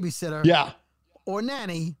experienced babysitter. Yeah. Or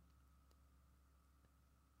nanny.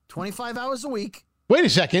 25 hours a week. Wait a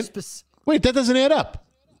second. Wait, that doesn't add up.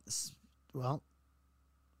 Well,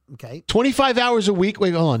 okay. 25 hours a week.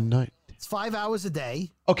 Wait, hold on. No. It's 5 hours a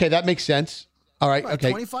day. Okay, that makes sense. All right, okay.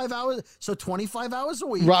 25 hours. So 25 hours a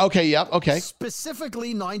week. Right, okay, yep, okay.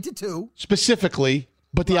 Specifically 9 to 2. Specifically.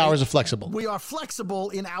 But the hours are flexible. We are flexible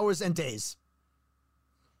in hours and days.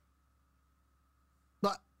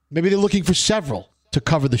 But maybe they're looking for several to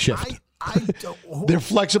cover the shift. They're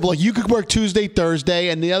flexible. Like you could work Tuesday, Thursday,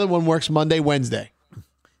 and the other one works Monday, Wednesday,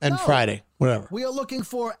 and Friday, whatever. We are looking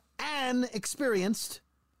for an experienced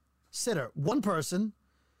sitter, one person,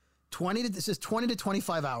 20 to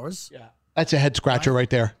 25 hours. Yeah, that's a head scratcher right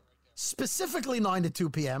there. Specifically 9 to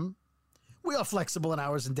 2 p.m. We are flexible in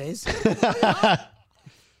hours and days. I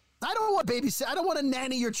don't want babysit. I don't want to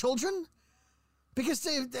nanny your children because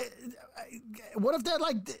what if they're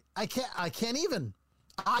like, I can't even.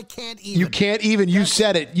 You can't even. You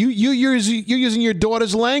said it. You're using your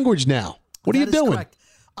daughter's language now. What are you doing? Correct.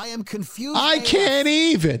 I am confused. I can't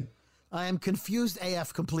even. I am confused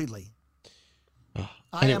AF completely.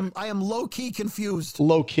 Anyway. I am low key confused.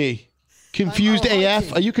 Low key. Confused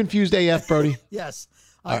AF? Are you confused AF, Brody? Yes.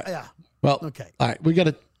 Right. Yeah. Well, okay. All right. We got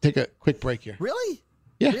to take a quick break here. Really?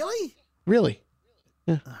 Yeah. Really?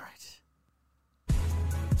 Yeah. All right.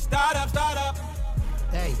 Startup.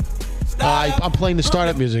 Hey. I'm playing the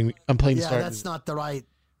startup music. I'm playing the startup that's not the right.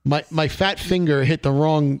 My fat finger hit the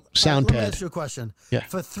wrong sound pad. Let me ask you a question. Yeah.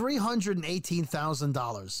 For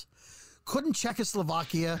 $318,000, couldn't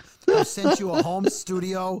Czechoslovakia have sent you a home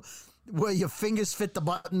studio where your fingers fit the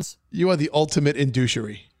buttons? You are the ultimate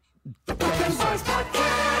indouchery. The Brooklyn Boys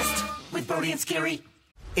Podcast with Brody and Scary.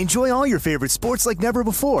 Enjoy all your favorite sports like never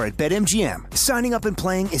before at BetMGM. Signing up and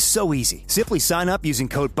playing is so easy. Simply sign up using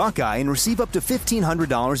code Buckeye and receive up to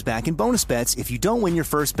 $1,500 back in bonus bets if you don't win your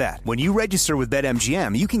first bet. When you register with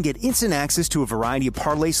BetMGM, you can get instant access to a variety of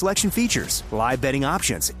parlay selection features, live betting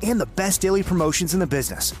options, and the best daily promotions in the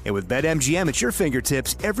business. And with BetMGM at your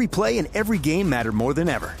fingertips, every play and every game matter more than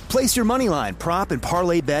ever. Place your moneyline, prop, and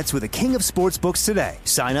parlay bets with the king of sportsbooks today.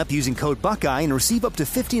 Sign up using code Buckeye and receive up to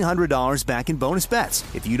 $1,500 back in bonus bets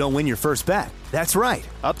if you don't win your first bet. That's right,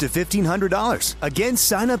 up to $1,500. Again,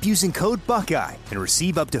 sign up using code Buckeye and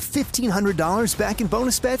receive up to $1,500 back in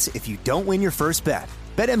bonus bets if you don't win your first bet.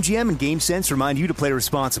 BetMGM and GameSense remind you to play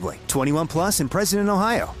responsibly. 21 plus and present in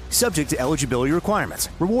Ohio. Subject to eligibility requirements.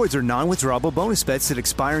 Rewards are non-withdrawable bonus bets that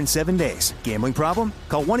expire in 7 days. Gambling problem?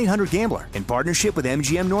 Call 1-800-GAMBLER in partnership with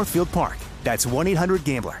MGM Northfield Park. That's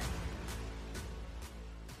 1-800-GAMBLER.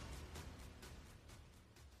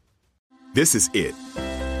 This is it.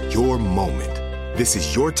 Your moment. This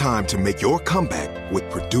is your time to make your comeback with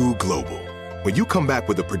Purdue Global. When you come back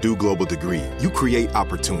with a Purdue Global degree, you create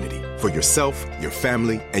opportunity for yourself, your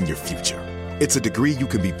family, and your future. It's a degree you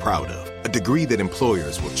can be proud of, a degree that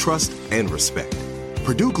employers will trust and respect.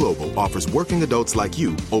 Purdue Global offers working adults like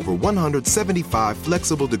you over 175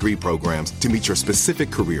 flexible degree programs to meet your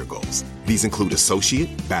specific career goals. These include associate,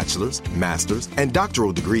 bachelor's, master's, and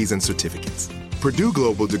doctoral degrees and certificates. Purdue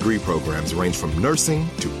Global degree programs range from nursing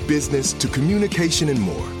to business to communication and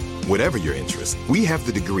more. Whatever your interest, we have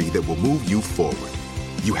the degree that will move you forward.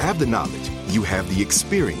 You have the knowledge, you have the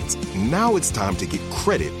experience. Now it's time to get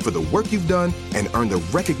credit for the work you've done and earn the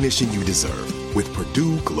recognition you deserve with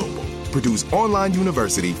Purdue Global, Purdue's online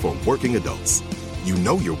university for working adults. You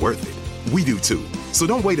know you're worth it. We do too. So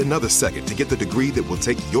don't wait another second to get the degree that will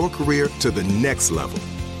take your career to the next level.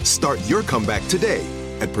 Start your comeback today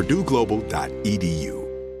at purdueglobal.edu.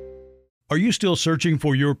 Are you still searching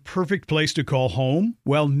for your perfect place to call home?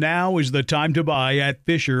 Well, now is the time to buy at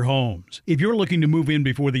Fisher Homes. If you're looking to move in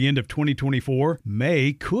before the end of 2024,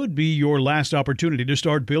 May could be your last opportunity to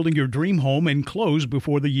start building your dream home and close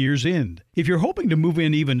before the year's end. If you're hoping to move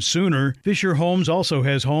in even sooner, Fisher Homes also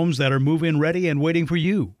has homes that are move-in ready and waiting for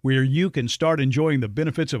you, where you can start enjoying the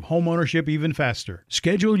benefits of homeownership even faster.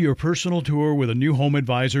 Schedule your personal tour with a new home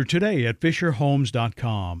advisor today at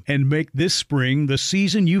FisherHomes.com and make this spring the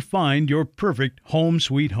season you find your perfect home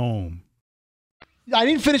sweet home. I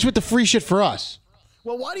didn't finish with the free shit for us.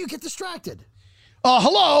 Well, why do you get distracted?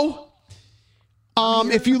 Hello.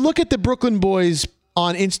 If you look at the Brooklyn Boys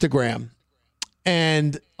on Instagram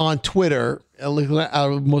and on Twitter,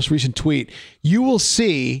 our most recent tweet, you will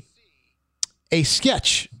see a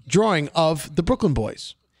sketch drawing of the Brooklyn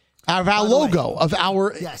Boys, of our logo, of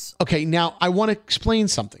our. Yes. Okay, now I want to explain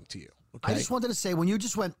something to you. Okay? I just wanted to say, when you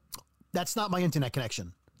just went, that's not my internet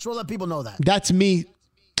connection. Just want to let people know that. That's me.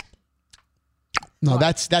 No,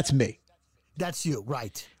 right. That's me. That's you,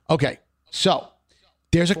 right. Okay, so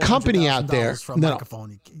there's a company out there. No,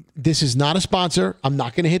 this is not a sponsor. I'm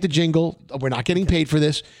not going to hit the jingle. We're not getting paid for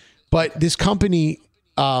this. But this company,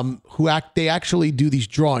 they actually do these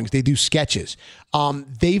drawings. They do sketches.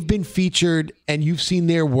 They've been featured, and you've seen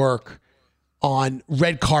their work on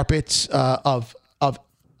red carpets of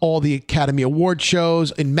all the Academy Award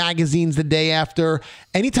shows, in magazines the day after.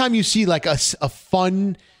 Anytime you see like a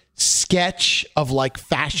fun sketch of like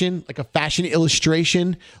fashion, like a fashion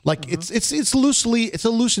illustration. Like it's a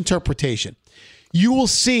loose interpretation. You will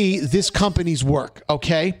see this company's work.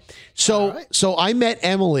 Okay. So I met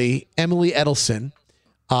Emily Edelson.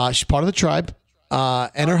 She's part of the tribe.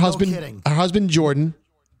 And her husband Jordan.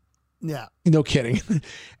 Yeah. No kidding.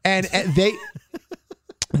 and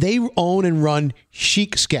they own and run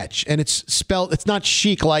Chic Sketch, and it's not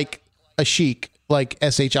chic like a chic, like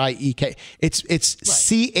SHIEK. It's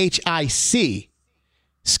CHIC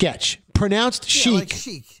Sketch, pronounced chic, like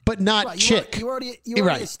chic, but not chick. You already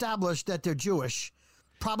established that they're Jewish.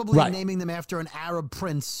 Probably naming them after an Arab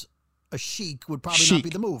prince, a sheik, would probably not be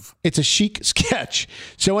the move. It's a Chic Sketch.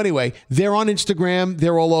 So anyway, they're on Instagram.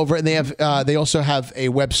 They're all over, and they also have a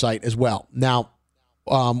website as well. Now,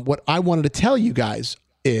 what I wanted to tell you guys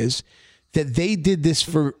is that they did this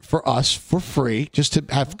for us for free, just to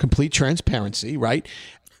have complete transparency, right?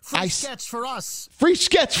 Free sketch for us. Free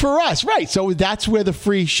sketch for us, right? So that's where the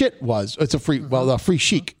free shit was. It's a free, free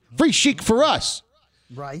chic. Free chic for us.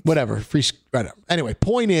 Right. Whatever. Free, whatever. Anyway,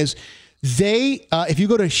 point is, they, if you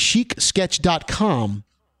go to chicsketch.com,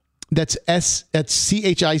 that's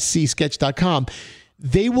CHIC sketch.com,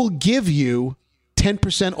 they will give you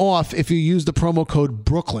 10% off if you use the promo code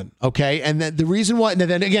Brooklyn. Okay. And then the reason why, and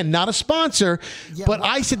then again, not a sponsor, but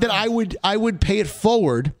I said that I would pay it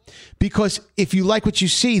forward because if you like what you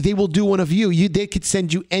see, they will do one of you. They could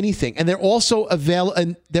send you anything. And they're also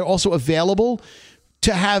available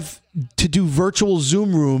to do virtual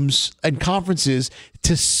Zoom rooms and conferences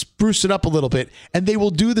to spruce it up a little bit. And they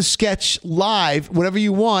will do the sketch live, whatever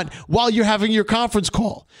you want, while you're having your conference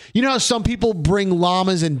call. You know how some people bring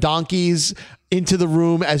llamas and donkeys into the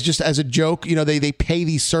room as a joke? You know, they pay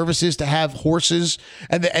these services to have horses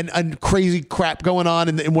and crazy crap going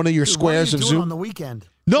on in one of your squares of Zoom on the weekend.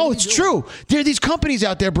 No, it's true. There are these companies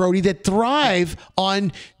out there, Brody, that thrive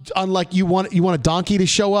on like you want a donkey to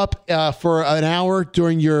show up for an hour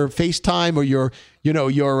during your FaceTime or your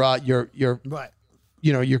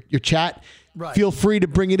chat. Right. Feel free to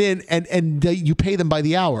bring it in, and you pay them by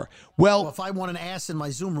the hour. Well, if I want an ass in my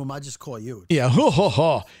Zoom room, I just call you.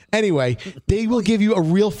 Yeah. Anyway, they will give you a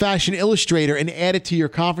real fashion illustrator and add it to your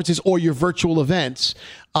conferences or your virtual events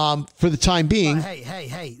for the time being.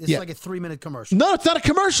 Hey. This is like a 3-minute commercial. No, it's not a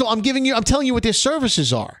commercial. I'm telling you what their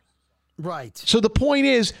services are. Right. So the point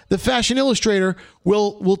is, the fashion illustrator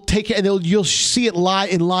will take it, and you'll see it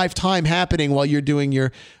in live time happening while you're doing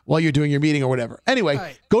your meeting or whatever.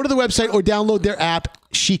 Anyway, go to the website or download their app,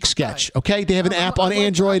 Chic Sketch. Okay, they have an app on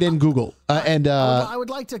Android and Google. I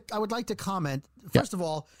would like to comment. First of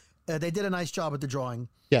all, they did a nice job at the drawing.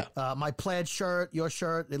 Yeah. My plaid shirt, your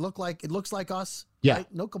shirt, it looks like us. Yeah.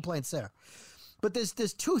 Right? No complaints there. But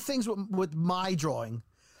there's two things with my drawing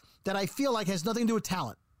that I feel like has nothing to do with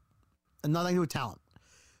talent. And nothing to do with talent.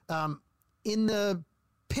 In the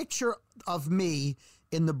picture of me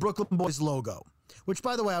in the Brooklyn Boys logo, which,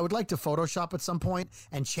 by the way, I would like to Photoshop at some point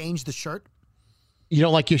and change the shirt. You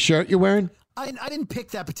don't like your shirt you're wearing? I didn't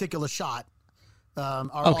pick that particular shot.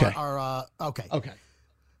 Okay. Okay.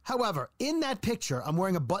 However, in that picture, I'm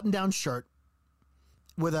wearing a button-down shirt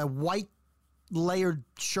with a white layered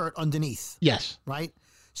shirt underneath. Yes. Right?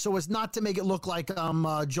 So as not to make it look like I'm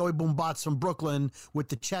Joey Boombots from Brooklyn with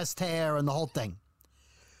the chest hair and the whole thing.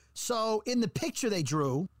 So in the picture they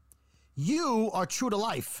drew, you are true to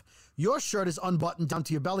life. Your shirt is unbuttoned down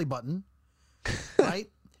to your belly button, right?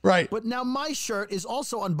 Right. But now my shirt is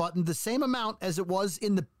also unbuttoned the same amount as it was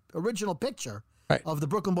in the original picture of the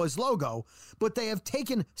Brooklyn Boys logo, but they have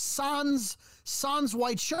taken Sans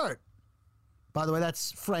white shirt. By the way,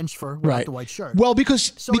 that's French for without the white shirt. Well,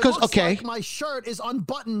 because it looks like my shirt is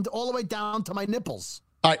unbuttoned all the way down to my nipples.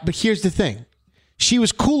 All right, but here's the thing. She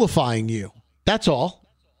was coolifying you. That's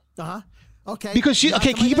all. Uh-huh. Okay. Because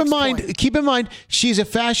keep in mind, she's a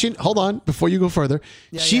fashion. Hold on, before you go further.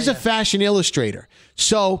 She's a fashion illustrator.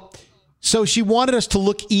 So she wanted us to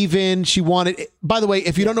look even. She wanted. By the way,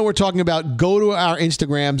 if you don't know what we're talking about, go to our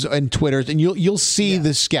Instagrams and Twitters, and you'll see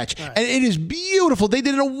the sketch, and it is beautiful. They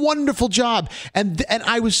did a wonderful job, and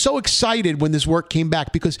I was so excited when this work came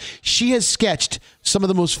back because she has sketched some of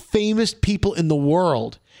the most famous people in the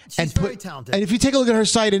world. She's very talented. And if you take a look at her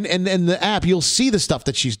site and the app, you'll see the stuff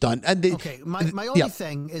that she's done. And my only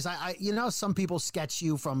thing is, I some people sketch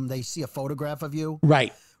you from they see a photograph of you,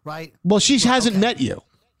 right? Well, she hasn't met you.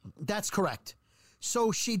 That's correct.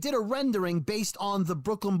 So she did a rendering based on the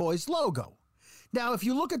Brooklyn Boys logo. Now, if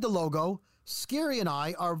you look at the logo, Scary and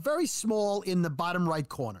I are very small in the bottom right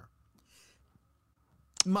corner.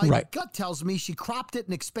 My gut tells me she cropped it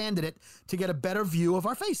and expanded it to get a better view of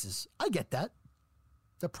our faces. I get that.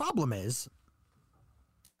 The problem is,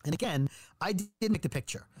 And again, I didn't make the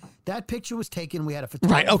picture. That picture was taken. We had a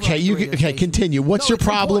photographer. Right. Okay. Continue. What's your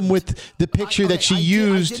problem with the picture that she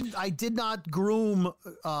used? I did not groom,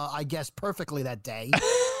 I guess, perfectly that day.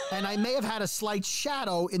 And I may have had a slight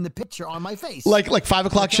shadow in the picture on my face. Like 5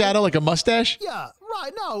 o'clock shadow, like a mustache? Yeah,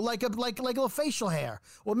 right. No, like a facial hair.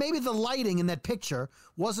 Or maybe the lighting in that picture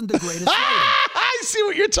wasn't the greatest lighting. I see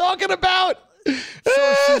what you're talking about.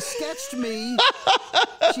 So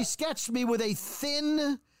she sketched me with a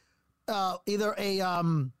thin, either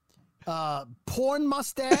a porn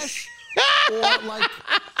mustache or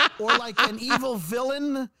like an evil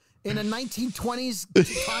villain in a 1920s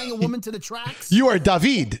tying a woman to the tracks. You are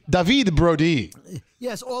David Brody.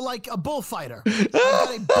 Yes, or like a bullfighter. I've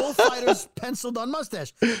got a bullfighter's penciled on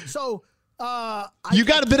mustache. So you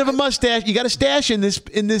got a bit of a mustache. You got a stash in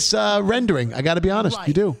this rendering. I got to be honest, right.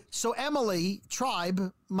 You do. So Emily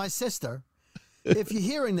Tribe, my sister, if you're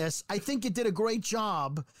hearing this, I think you did a great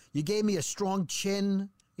job. You gave me a strong chin.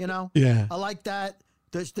 You know. Yeah. I like that.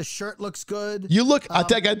 The shirt looks good. You look. I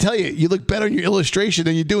got to tell you, you look better in your illustration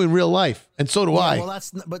than you do in real life, and so do I. Well,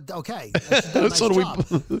 but okay. Nice so do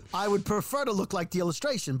we. I would prefer to look like the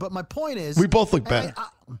illustration, but my point is, we both look better.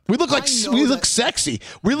 We look like look sexy.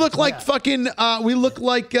 We look like fucking. We look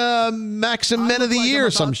like Maxim Men of the Year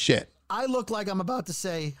or some shit. I look like I'm about to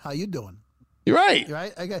say, "How you doing?" You're right. You're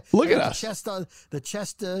right. Look at us.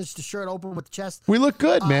 The shirt open with the chest. We look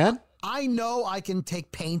good, man. I know I can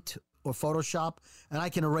take paint or Photoshop and I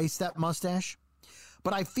can erase that mustache,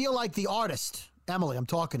 but I feel like the artist, Emily, I'm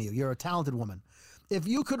talking to you. You're a talented woman. If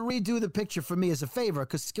you could redo the picture for me as a favor,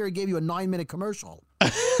 because Scary gave you a 9-minute commercial, if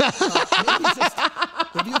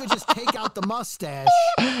you could just take out the mustache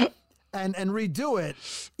and redo it,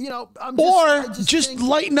 you know, I just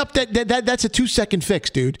lighten up that's a 2-second fix,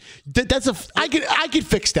 dude. I could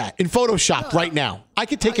fix that in Photoshop right now. I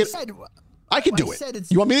could take it. I can do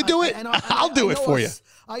it. You want me to do it? I'll do it for you.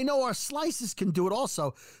 I know our slices can do it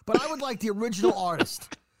also, but I would like the original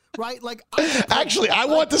artist, right? Like, I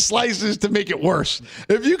want the slices to make it worse.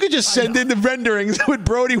 If you could just send in the renderings with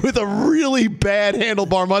Brody with a really bad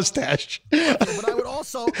handlebar mustache. Okay, but I would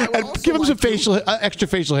also give him some extra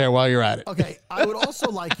facial hair while you're at it. Okay, I would also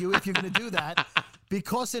like you, if you're going to do that,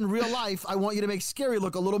 because in real life, I want you to make Scary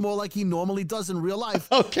look a little more like he normally does in real life.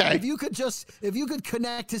 Okay. If you could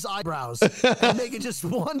connect his eyebrows and make it just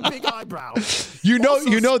one big eyebrow.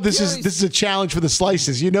 This is a challenge for the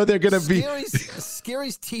slices. You know they're going to be.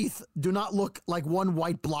 Scary's teeth do not look like one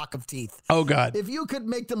white block of teeth. Oh God. If you could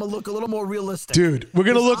make them look a little more realistic. Dude, we're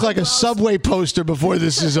going to look like a Subway poster before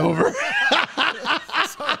this is over.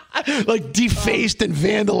 Like defaced and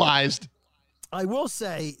vandalized. I will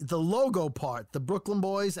say the logo part, the Brooklyn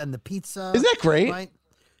Boys and the pizza. Isn't that great? Right?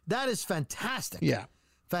 That is fantastic. Yeah.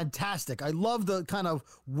 Fantastic. I love the kind of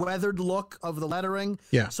weathered look of the lettering.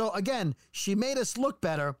 Yeah. So, again, she made us look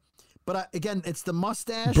better. But, again, it's the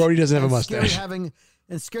mustache. Brody doesn't have a mustache.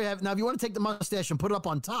 Scary having. Now, if you want to take the mustache and put it up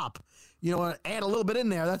on top, add a little bit in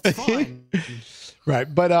there, that's fine. Right.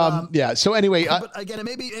 But, yeah. So, anyway. But, again, it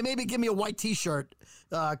maybe give me a white T-shirt.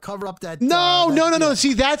 Cover up that. No.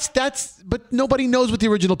 See, that's. But nobody knows what the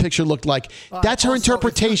original picture looked like. That's her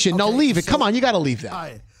interpretation. No, leave it. Come on, you got to leave that.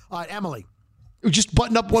 All right, Emily. Just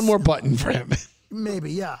button up one more button for him.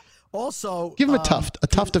 Maybe, yeah. Also, give him a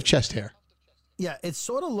tuft of chest hair. Yeah, it's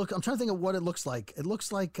sort of I'm trying to think of what it looks like. It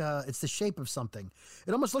looks like it's the shape of something.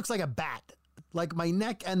 It almost looks like a bat. Like my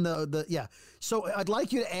neck and the yeah. So I'd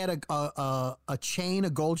like you to add a chain, a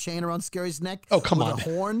gold chain around Scary's neck. Oh, come on. With a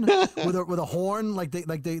horn, with a horn like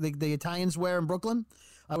the Italians wear in Brooklyn.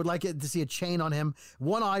 I would like it to see a chain on him,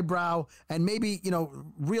 one eyebrow, and maybe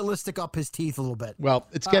realistic up his teeth a little bit. Well,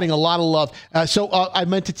 it's getting a lot of love. So I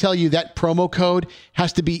meant to tell you that promo code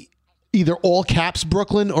has to be either all caps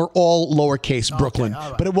Brooklyn or all lowercase Brooklyn. Okay,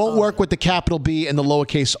 right. But it won't work with the capital B and the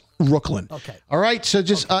lowercase Brooklyn. Okay. All right. So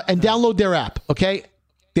just and download their app. Okay.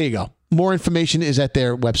 There you go. More information is at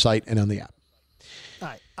their website and on the app. All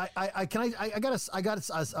right. I got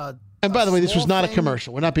a. And by the way, this was not a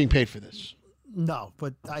commercial. We're not being paid for this. No,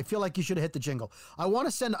 but I feel like you should have hit the jingle. I want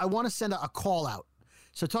to send a call out.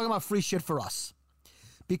 So talking about free shit for us.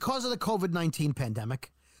 Because of the COVID-19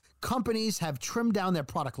 pandemic, companies have trimmed down their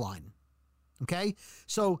product line. Okay?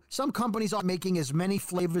 So some companies aren't making as many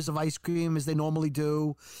flavors of ice cream as they normally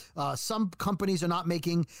do. Some companies are not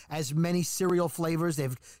making as many cereal flavors.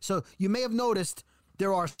 So you may have noticed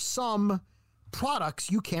there are some products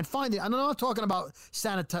you can't find it. I'm not talking about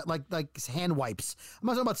like hand wipes. I'm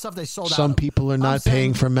not talking about stuff they sold out. Some people are not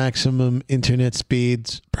paying for maximum internet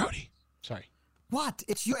speeds. Brody, sorry. What?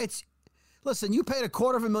 Listen, you paid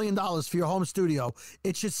 $250,000 for your home studio.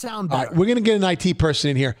 It should sound better. All right, we're going to get an IT person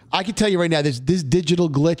in here. I can tell you right now, this digital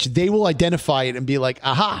glitch, they will identify it and be like,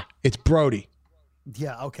 aha, it's Brody.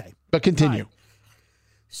 Yeah, okay. But continue. Right.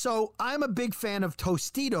 So I'm a big fan of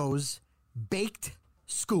Tostitos baked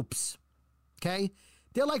scoops, okay?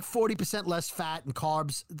 They're like 40% less fat and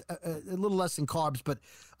carbs, a little less in carbs, but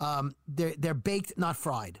they're baked, not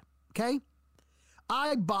fried, okay?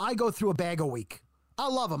 I go through a bag a week. I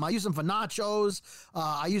love them. I use them for nachos.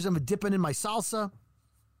 I use them for dipping in my salsa.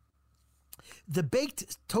 The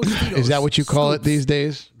baked Tostitos. Is that what you call it these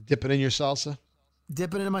days? Dipping in your salsa?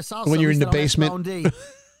 Dipping it in my salsa. When you're in the basement? I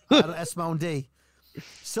don't Esmondi.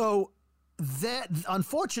 So that,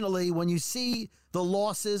 unfortunately, when you see the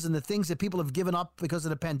losses and the things that people have given up because of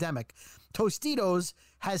the pandemic, Tostitos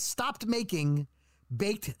has stopped making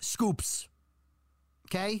baked scoops.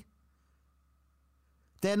 Okay?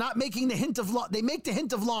 They're not making the hint of they make the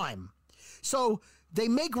hint of lime. So they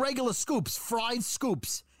make regular scoops, fried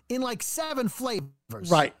scoops, in like 7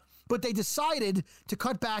 flavors. Right. But they decided to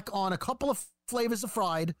cut back on a couple of flavors of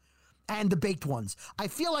fried and the baked ones. I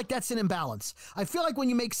feel like that's an imbalance. I feel like when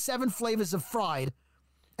you make 7 flavors of fried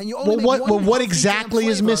and you only make one what exactly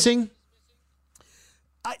is missing?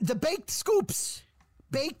 The baked scoops.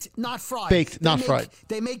 Baked, not fried. Baked, not fried.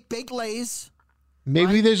 They make baked Lays. Maybe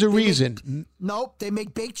right? there's a reason. Nope, they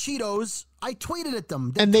make baked Cheetos. I tweeted at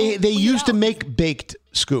them. They used to make baked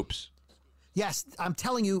scoops. Yes, I'm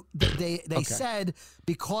telling you, they okay. said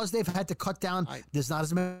because they've had to cut down, there's not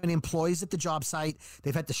as many employees at the job site.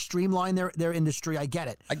 They've had to streamline their industry. I get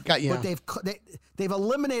it. I got you. But they've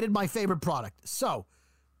eliminated my favorite product. So,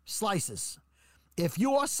 slices. If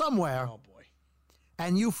you are somewhere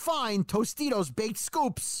and you find Tostitos baked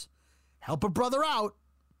scoops, help a brother out.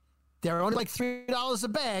 They're only like $3 a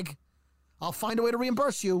bag. I'll find a way to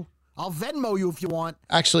reimburse you. I'll Venmo you if you want.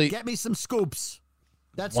 Actually, get me some scoops.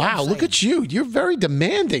 That's wow. Look at you. You're very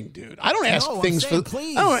demanding, dude. I don't ask things for.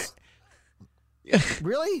 Please.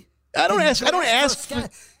 Really? I don't ask.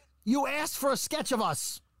 You asked for a sketch of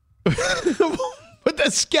us. But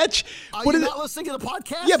that sketch. Are you not listening to the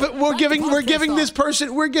podcast? Yeah, but we're giving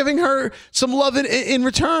her some love in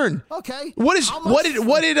return. Okay. What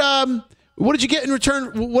did you get in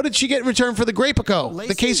return? What did she get in return for the Grapico?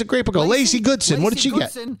 The case of Grapico. Lacey Goodson. What did she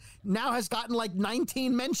get? Now has gotten like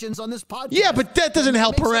 19 mentions on this podcast. Yeah, but that doesn't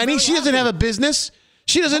help her any. She doesn't have a business.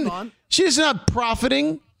 She's not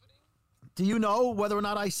profiting. Do you know whether or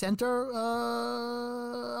not I sent her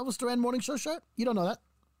Elvis Duran Morning Show shirt? You don't know that.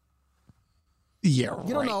 Yeah, right.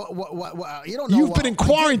 You don't know what you don't know. You've been in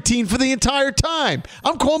quarantine for the entire time.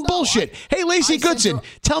 I'm calling bullshit. Hey, Lacey Goodson,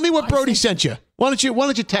 tell me what Brody sent you. Why don't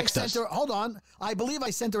you text us? Hold on. I believe I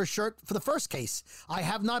sent her a shirt for the first case. I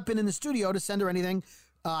have not been in the studio to send her anything,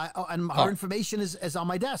 and her information is on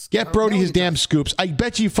my desk. Get Brody his damn scoops. I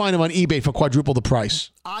bet you find them on eBay for quadruple the price.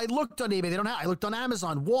 I looked on eBay. They don't have. I looked on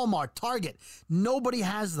Amazon, Walmart, Target. Nobody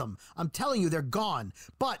has them. I'm telling you, they're gone.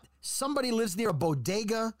 But somebody lives near a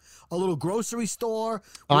bodega, a little grocery store.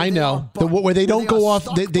 I know where they don't go off.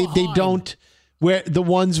 They don't. Where the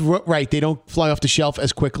ones right, they don't fly off the shelf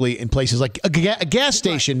as quickly in places like a gas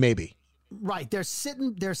station, maybe. Right, they're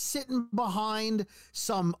sitting behind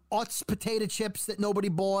some Utz potato chips that nobody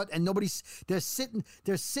bought, and they're sitting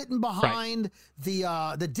behind the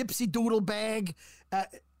Dipsy Doodle bag.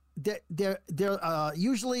 They're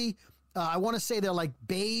usually I want to say they're like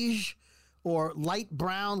beige or light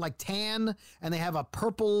brown, like tan, and they have a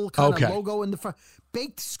purple kind of logo in the front.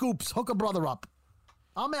 Baked scoops, hook a brother up.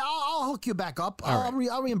 I'll hook you back up. I'll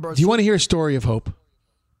reimburse you. Do you want to hear a story of hope?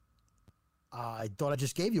 I thought I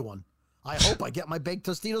just gave you one. I hope I get my baked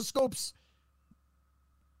Tostitos scoops.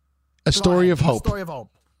 A story of hope. A story of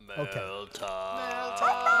hope. Okay.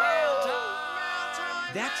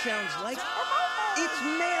 That sounds like it's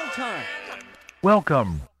mail time.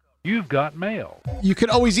 Welcome. You've got mail. You can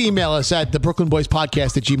always email us at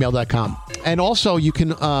thebrooklynboyspodcast@gmail.com. And also you can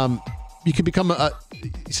become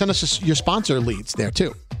send us your sponsor leads there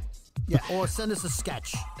too. Yeah, or send us a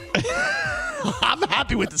sketch. I'm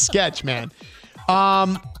happy with the sketch, man.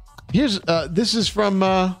 This is from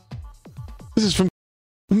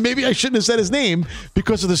maybe I shouldn't have said his name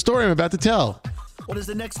because of the story I'm about to tell. What does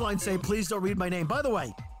the next line say? Please don't read my name. By the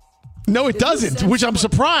way. No, it doesn't, which I'm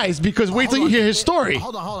surprised because wait till you hear his story.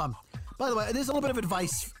 Hold on. By the way, there's a little bit of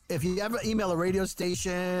advice. If you ever email a radio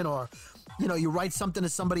station or, you write something to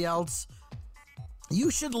somebody else, you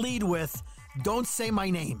should lead with, don't say my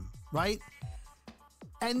name, right?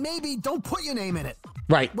 And maybe don't put your name in it.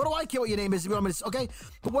 Right. What do I care what your name is? Okay.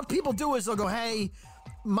 But what people do is they'll go, hey,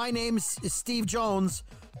 my name's Steve Jones.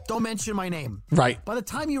 don't mention my name. Right. By the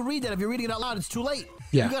time you read that, if you're reading it out loud, it's too late.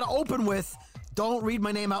 Yeah. You got to open with, don't read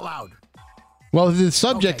my name out loud. Well, the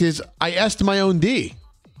subject is, I asked my own D.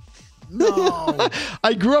 No.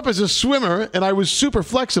 I grew up as a swimmer, and I was super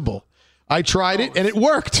flexible. I tried it, and it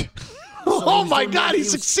worked. Oh, my God, he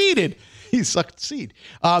succeeded. He succeeded.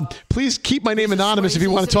 Please keep my name anonymous if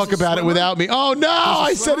you want to talk about it without me. Oh, no,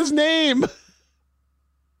 I said his name.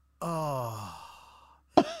 Oh.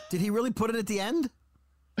 Did he really put it at the end?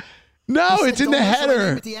 No, it's in the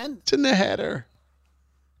header. At the end? It's in the header.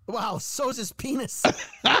 Wow, so's his penis.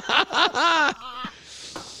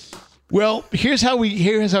 Well, here's how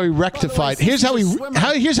we rectified. Here's how we.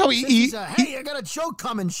 Hey, I got a joke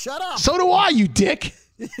coming. Shut up. So do I, you dick.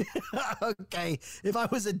 Okay, if I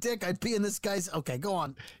was a dick, I'd be in this guy's. Okay, go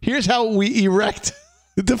on. Here's how we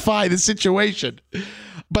defy the situation.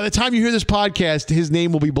 By the time you hear this podcast, his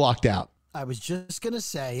name will be blocked out. I was just gonna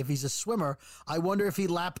say, if he's a swimmer, I wonder if he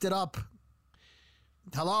lapped it up.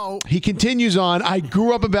 Hello. He continues on. I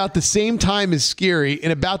grew up about the same time as Scary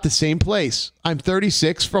in about the same place. I'm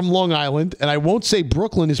 36 from Long Island, and I won't say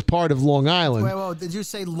Brooklyn is part of Long Island. Wait, did you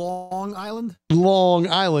say Long Island? Long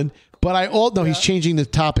Island. But he's changing the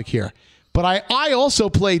topic here. But I also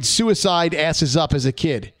played Suicide Asses Up as a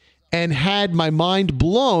kid and had my mind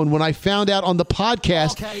blown when I found out on the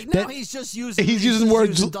podcast that he's just using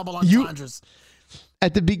words double entendres.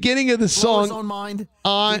 At the beginning of the song,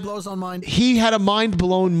 he blows on mind. He had a mind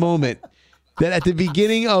blown moment that at the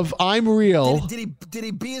beginning of I'm Real. Did he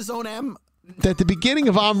be his own M? At the beginning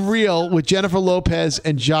of I'm Real with Jennifer Lopez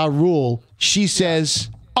and Ja Rule, she says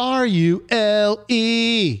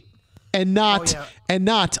R-U-L-E and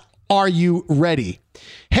not are you ready?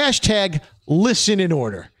 Hashtag listen in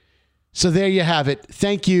order. So there you have it.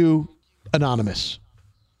 Thank you, Anonymous.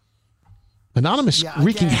 Anonymous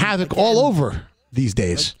wreaking havoc all over these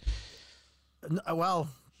days. Well,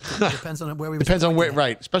 it depends on where we. Depends on where,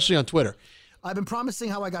 right? Especially on Twitter. I've been promising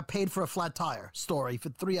how I got paid for a flat tire story for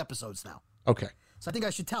 3 episodes now. Okay. So I think I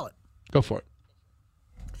should tell it. Go for it.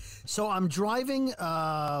 So I'm driving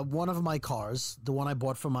one of my cars, the one I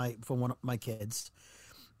bought for one of my kids,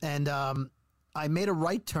 and I made a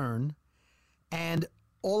right turn, and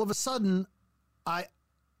all of a sudden, I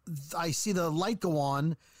see the light go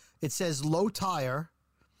on. It says low tire,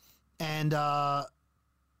 and the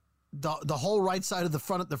whole right side of the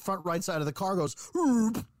front right side of the car goes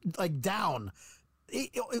like down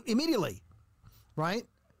immediately, right?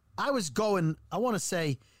 I was going, I want to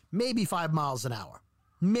say maybe 5 miles an hour,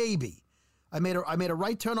 maybe. I made a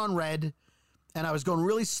right turn on red, and I was going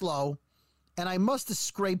really slow, and I must have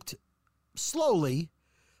scraped slowly.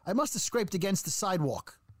 I must have scraped against the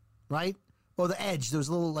sidewalk, right, or the edge. There was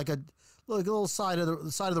a little side of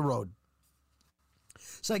the road.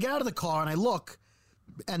 So I get out of the car and I look,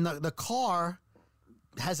 and the car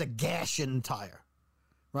has a gash in the tire,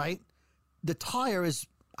 right? The tire is,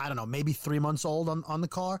 I don't know, maybe 3 months old on the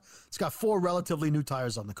car. It's got 4 relatively new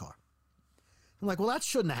tires on the car. I'm like, well, that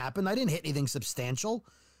shouldn't have happened. I didn't hit anything substantial.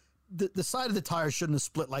 The side of the tire shouldn't have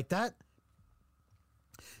split like that.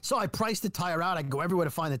 So I priced the tire out. I go everywhere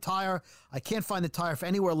to find the tire. I can't find the tire for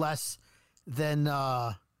anywhere less than,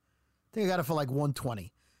 I think I got it for like $120.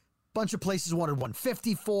 Bunch of places wanted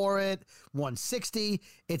 $150 for it, $160.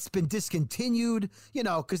 It's been discontinued,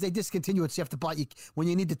 because they discontinue it. So you have to buy, when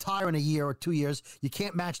you need the tire in a year or 2 years, you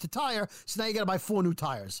can't match the tire. So now you got to buy 4 new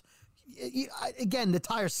tires. Again, the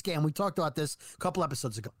tire scam. We talked about this a couple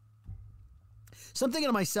episodes ago. So I'm thinking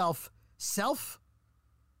to myself,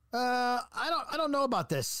 I don't know about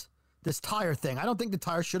this tire thing. I don't think the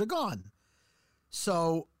tire should have gone.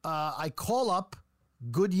 So I call up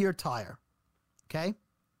Goodyear Tire, okay?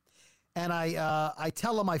 And I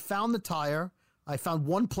tell them I found the tire. I found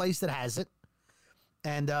one place that has it.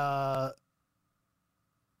 And I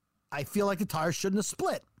feel like the tire shouldn't have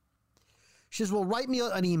split. She says, well, write me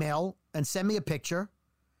an email and send me a picture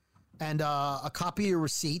and a copy of your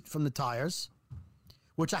receipt from the tires,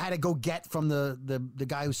 which I had to go get from the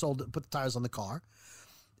guy who put the tires on the car.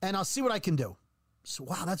 And I'll see what I can do. So,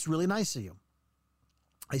 wow, that's really nice of you.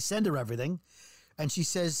 I send her everything. And she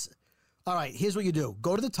says, all right, here's what you do.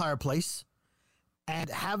 Go to the tire place and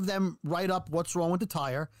have them write up what's wrong with the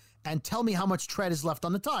tire and tell me how much tread is left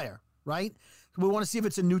on the tire, right? We want to see if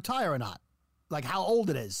it's a new tire or not, like how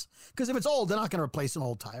old it is. Because if it's old, they're not going to replace an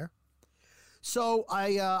old tire. So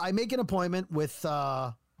I make an appointment with,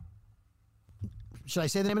 should I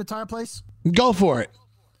say the name of the tire place? Go for it.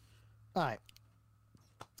 All right.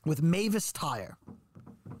 With Mavis Tire.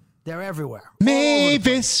 They're everywhere.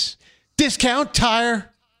 Mavis Discount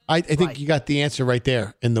Tire. I think you got the answer right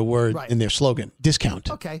there in the word, in their slogan.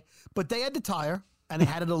 Discount. Okay. But they had the tire, and they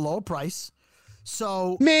had it at a lower price.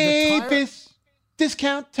 So Mavis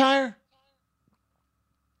discount tire.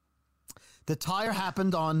 The tire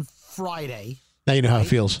happened on Friday. Now you know how it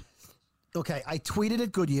feels. Okay, I tweeted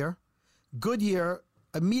at Goodyear. Goodyear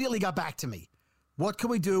immediately got back to me. What can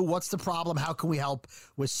we do? What's the problem? How can we help?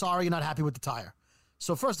 We're sorry you're not happy with the tire.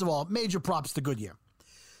 So first of all, major props to Goodyear.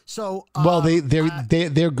 So well,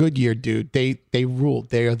 they're Goodyear, dude. They rule.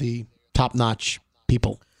 They are the top notch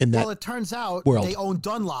people in that. Well, it turns out world. They own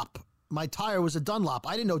Dunlop. My tire was a Dunlop.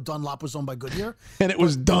 I didn't know Dunlop was owned by Goodyear. And it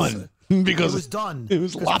was done because it was done. It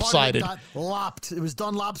was lopsided. It was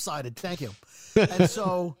done lopsided. Thank you. And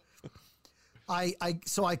so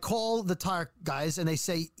I call the tire guys and they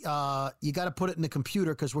say, you got to put it in the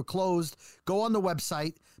computer because we're closed. Go on the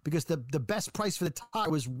website because the best price for the tire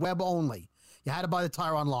was web only. You had to buy the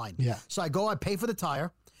tire online. Yeah. So I pay for the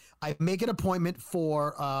tire. I make an appointment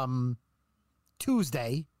for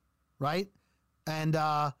Tuesday, right? And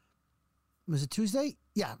was it Tuesday?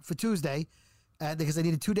 Yeah, for Tuesday. Because I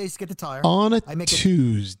needed 2 days to get the tire. On a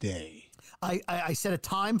Tuesday. I set a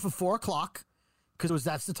time for 4 o'clock because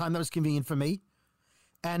that's the time that was convenient for me.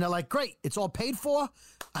 And they're like, great, it's all paid for.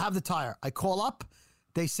 I have the tire. I call up.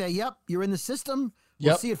 They say, yep, you're in the system.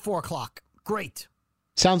 We'll see you at 4 o'clock. Great.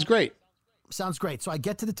 Sounds great. Sounds great. So I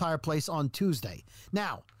get to the tire place on Tuesday.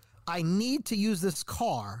 Now, I need to use this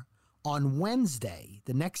car on Wednesday,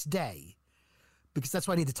 the next day, because that's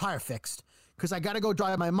why I need the tire fixed. Because I got to go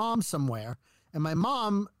drive my mom somewhere. And my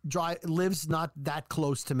mom lives not that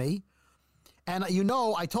close to me. And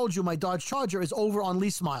I told you my Dodge Charger is over on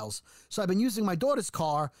lease miles. So I've been using my daughter's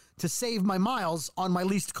car to save my miles on my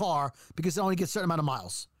leased car because it only gets a certain amount of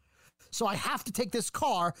miles. So I have to take this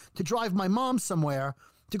car to drive my mom somewhere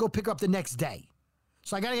to go pick her up the next day.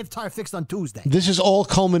 So I got to get the tire fixed on Tuesday. This is all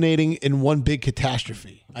culminating in one big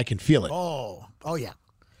catastrophe. I can feel it. Oh yeah.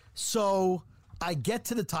 So I get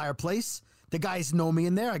to the tire place. The guys know me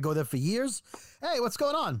in there. I go there for years. Hey, what's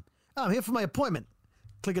going on? Oh, I'm here for my appointment.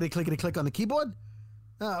 Clickety, clickety, click on the keyboard.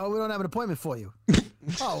 Oh, we don't have an appointment for you.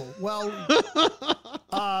 Oh, well,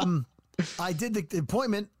 I did the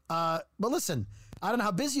appointment. But listen, I don't know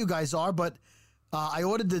how busy you guys are, but I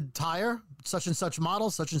ordered the tire, such and such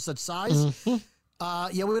model, such and such size. Mm-hmm.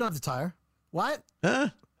 Yeah, we don't have the tire. What? Yeah,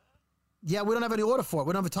 we don't have any order for it.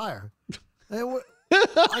 We don't have a tire.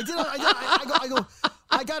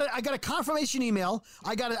 I got a confirmation email.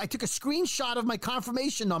 I took a screenshot of my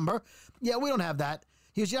confirmation number. Yeah, we don't have that.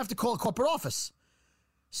 He goes, you have to call a corporate office.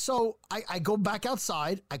 So I go back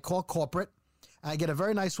outside. I call corporate. I get a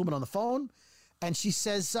very nice woman on the phone. And she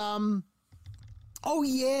says, oh,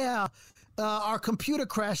 yeah, our computer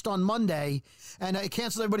crashed on Monday and it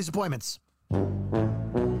canceled everybody's appointments.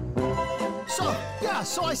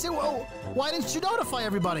 So I said, well, why didn't you notify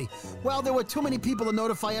everybody? Well, there were too many people to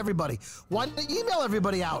notify everybody. Why didn't you email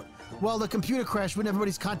everybody out? Well, the computer crashed with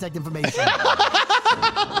everybody's contact information.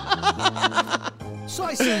 So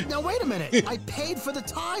I said, now, wait a minute. I paid for the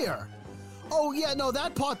tire. Oh, yeah, no,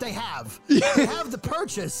 that part they have. They have the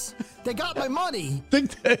purchase. They got my money. But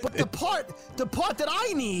the part that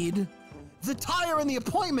I need, the tire and the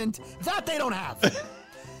appointment, that they don't have.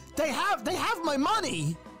 They have my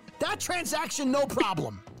money. That transaction, no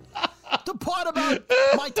problem. The part about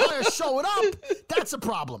my tire showing up, that's a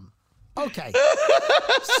problem. Okay.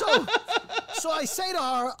 So I say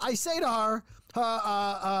to her,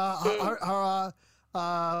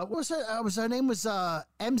 what was her name was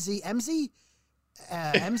MZ,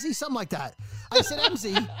 something like that. I said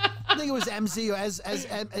MZ. I think it was MZ or MZ.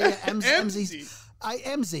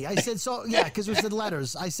 MZ. I said, so yeah, because it was the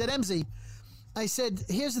letters. I said MZ. I said,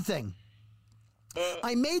 here's the thing.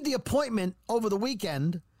 I made the appointment over the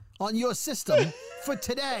weekend on your system for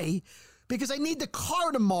today because I need the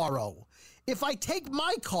car tomorrow. If I take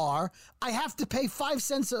my car, I have to pay 25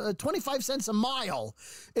 cents a mile.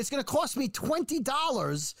 It's going to cost me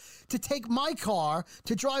 $20 to take my car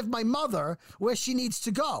to drive my mother where she needs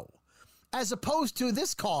to go. As opposed to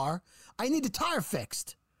this car, I need the tire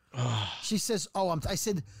fixed. She says,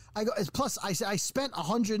 plus I spent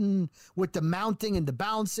 $100 with the mounting and the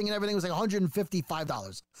balancing and everything. It was like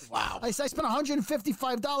 $155. Wow. I spent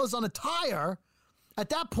 $155 on a tire. At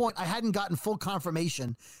that point, I hadn't gotten full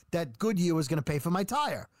confirmation that Goodyear was going to pay for my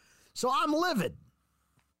tire. So I'm livid.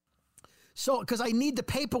 So, because I need the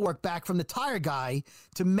paperwork back from the tire guy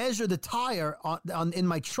to measure the tire in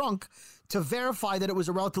my trunk to verify that it was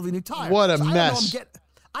a relatively new tire. What a mess.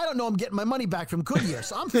 I don't know I'm getting my money back from Goodyear,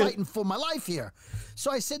 so I'm fighting for my life here.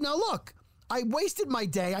 So I said, now look, I wasted my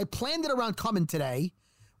day. I planned it around coming today,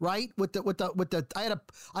 right?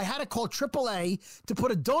 I had to call AAA to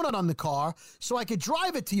put a donut on the car so I could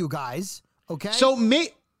drive it to you guys. Okay. So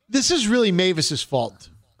this is really Mavis's fault.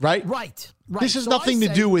 right? Right. This has So nothing I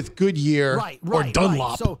to say- do with Goodyear or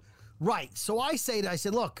Dunlop. So I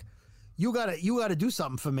said, look, you gotta do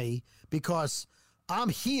something for me because I'm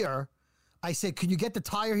here. I said, could you get the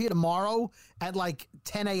tire here tomorrow at like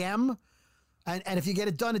 10 a.m.? And if you get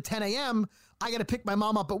it done at 10 a.m., I got to pick my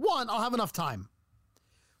mom up at 1. I'll have enough time.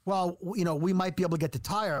 Well, we might be able to get the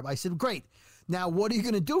tire. I said, great. Now, what are you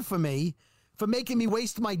going to do for me for making me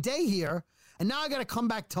waste my day here? And now I got to come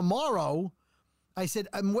back tomorrow. I said,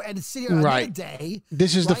 and sit here another day.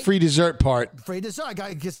 This is the free dessert part. Free dessert.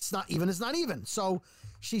 I guess it's not even. It's not even. So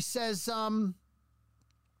she says,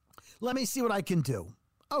 let me see what I can do.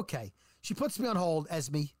 Okay. She puts me on hold,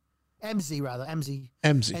 Emzy. And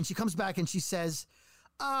she comes back and she says,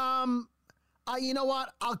 you know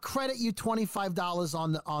what? I'll credit you $25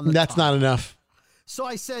 on the That's tire. not enough. So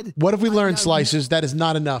I said, what if we learned slices? That is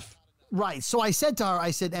not enough. Right. So I said to her,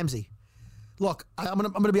 Emzy, look, I'm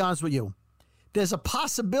gonna be honest with you. There's a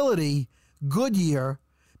possibility Goodyear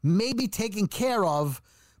may be taking care of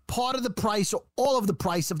part of the price or all of the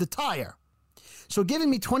price of the tire. So giving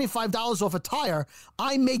me $25 off a tire,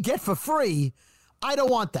 I may get for free. I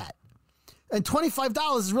don't want that. And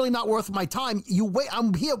 $25 is really not worth my time.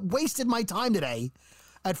 I'm here wasted my time today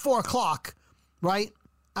at 4:00, right?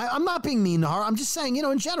 I'm not being mean to her. I'm just saying,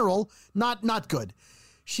 in general, not good.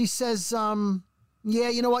 She says, yeah,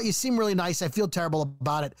 you know what? You seem really nice. I feel terrible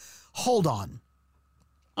about it. Hold on.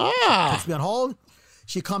 Puts me on hold.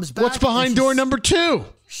 She comes back. What's behind door number 2?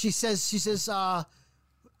 She says,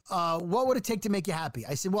 what would it take to make you happy?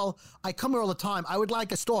 I said, well, I come here all the time. I would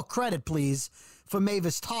like a store credit, please, for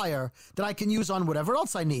Mavis Tire that I can use on whatever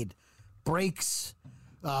else I need. Brakes,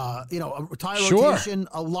 a tire rotation,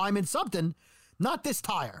 alignment, something. Not this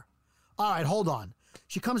tire. All right, hold on.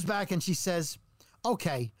 She comes back and she says,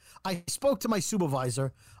 okay, I spoke to my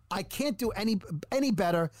supervisor. I can't do any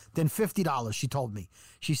better than $50, she told me.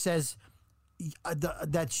 She says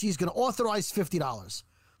that she's going to authorize $50.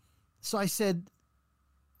 So I said,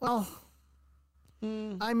 well,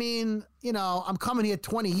 I mean, I'm coming here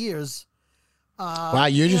 20 years. Wow,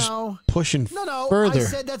 you're just pushing further. I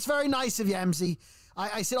said, that's very nice of you, Emzy.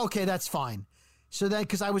 I said, okay, that's fine. So then,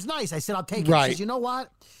 because I was nice, I said, I'll take it. Right. She says, you know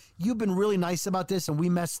what? You've been really nice about this, and we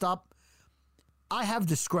messed up. I have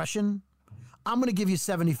discretion. I'm going to give you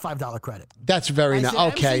 $75 credit. That's very nice.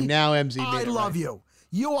 Okay, Emzy, now Emzy made I it love right. you.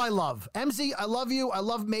 You I love. Emzy, I love you. I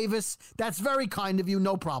love Mavis. That's very kind of you.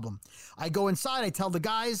 No problem. I go inside. I tell the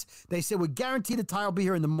guys. They said, we're guaranteed the tire will be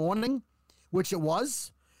here in the morning, which it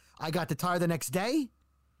was. I got the tire the next day.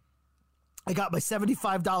 I got my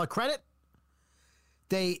 $75 credit.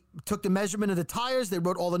 They took the measurement of the tires. They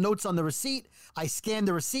wrote all the notes on the receipt. I scanned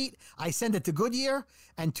the receipt. I sent it to Goodyear.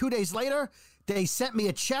 And 2 days later, they sent me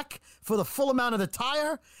a check for the full amount of the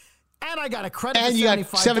tire. And I got a credit and for you got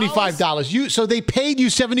 $75. So they paid you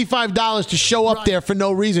 $75 to show up there for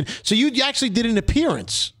no reason. So you actually did an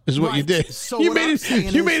appearance, is what you did. So you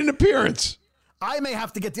what made an appearance. I may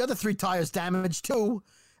have to get the other 3 tires damaged too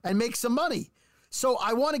and make some money. So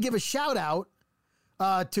I want to give a shout out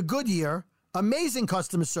to Goodyear. Amazing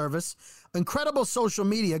customer service, incredible social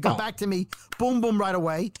media. Got back to me, boom, boom, right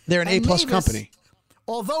away. They're an A+ company.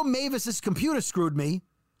 Although Mavis's computer screwed me,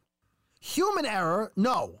 human error,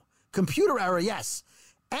 no. Computer error, yes.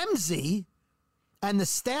 Emzy and the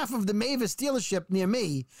staff of the Mavis dealership near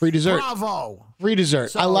me. Free dessert. Bravo. Free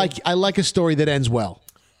dessert. So, I like a story that ends well.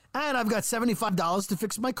 And I've got $75 to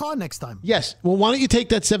fix my car next time. Yes. Well, why don't you take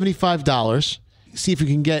that $75, see if you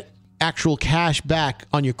can get actual cash back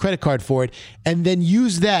on your credit card for it, and then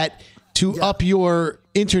use that to up your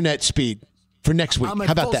internet speed for next week. I'm at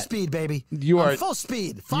How about full that? speed, baby. You I'm are full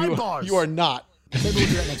speed. 5 bars. You are not. Maybe we'll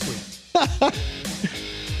do that next week.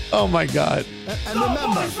 Oh my God. And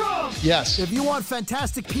remember, yes, if you want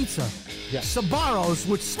fantastic pizza, yes. Sabaros,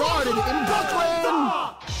 which started in Brooklyn.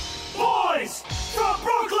 Boys from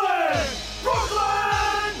Brooklyn!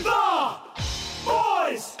 Brooklyn! The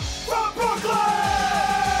boys from Brooklyn!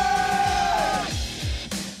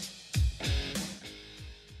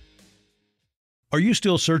 Are you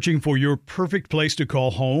still searching for your perfect place to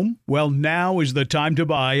call home? Well, now is the time to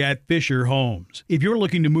buy at Fisher Homes. If you're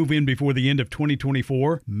looking to move in before the end of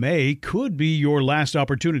 2024, May could be your last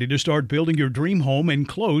opportunity to start building your dream home and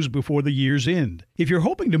close before the year's end. If you're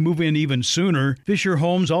hoping to move in even sooner, Fisher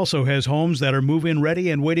Homes also has homes that are move-in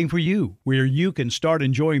ready and waiting for you, where you can start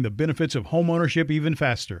enjoying the benefits of homeownership even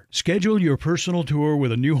faster. Schedule your personal tour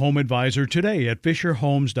with a new home advisor today at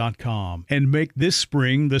FisherHomes.com and make this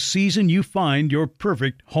spring the season you find your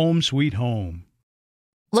perfect home sweet home.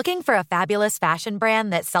 Looking for a fabulous fashion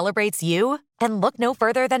brand that celebrates you? Then look no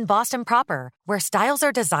further than Boston Proper, where styles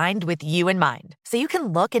are designed with you in mind, so you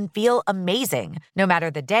can look and feel amazing, no matter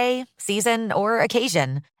the day, season, or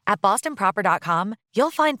occasion. At bostonproper.com, you'll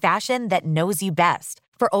find fashion that knows you best.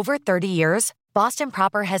 For over 30 years, Boston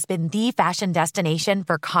Proper has been the fashion destination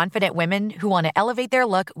for confident women who want to elevate their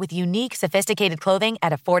look with unique, sophisticated clothing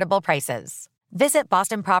at affordable prices. Visit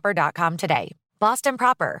bostonproper.com today. Boston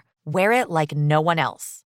Proper. Wear it like no one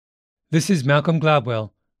else. This is Malcolm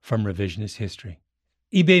Gladwell from Revisionist History.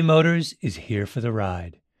 eBay Motors is here for the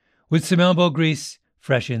ride. With some elbow grease,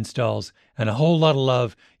 fresh installs, and a whole lot of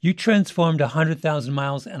love, you transformed 100,000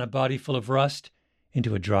 miles and a body full of rust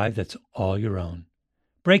into a drive that's all your own.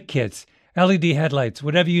 Brake kits, LED headlights,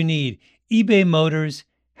 whatever you need, eBay Motors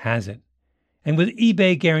has it. And with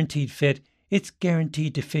eBay Guaranteed Fit, it's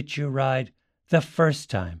guaranteed to fit your ride the first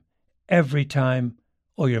time, every time,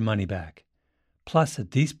 or your money back. Plus,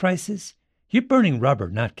 at these prices, you're burning rubber,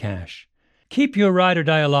 not cash. Keep your ride or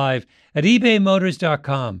die alive at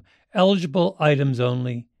ebaymotors.com. Eligible items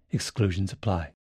only. Exclusions apply.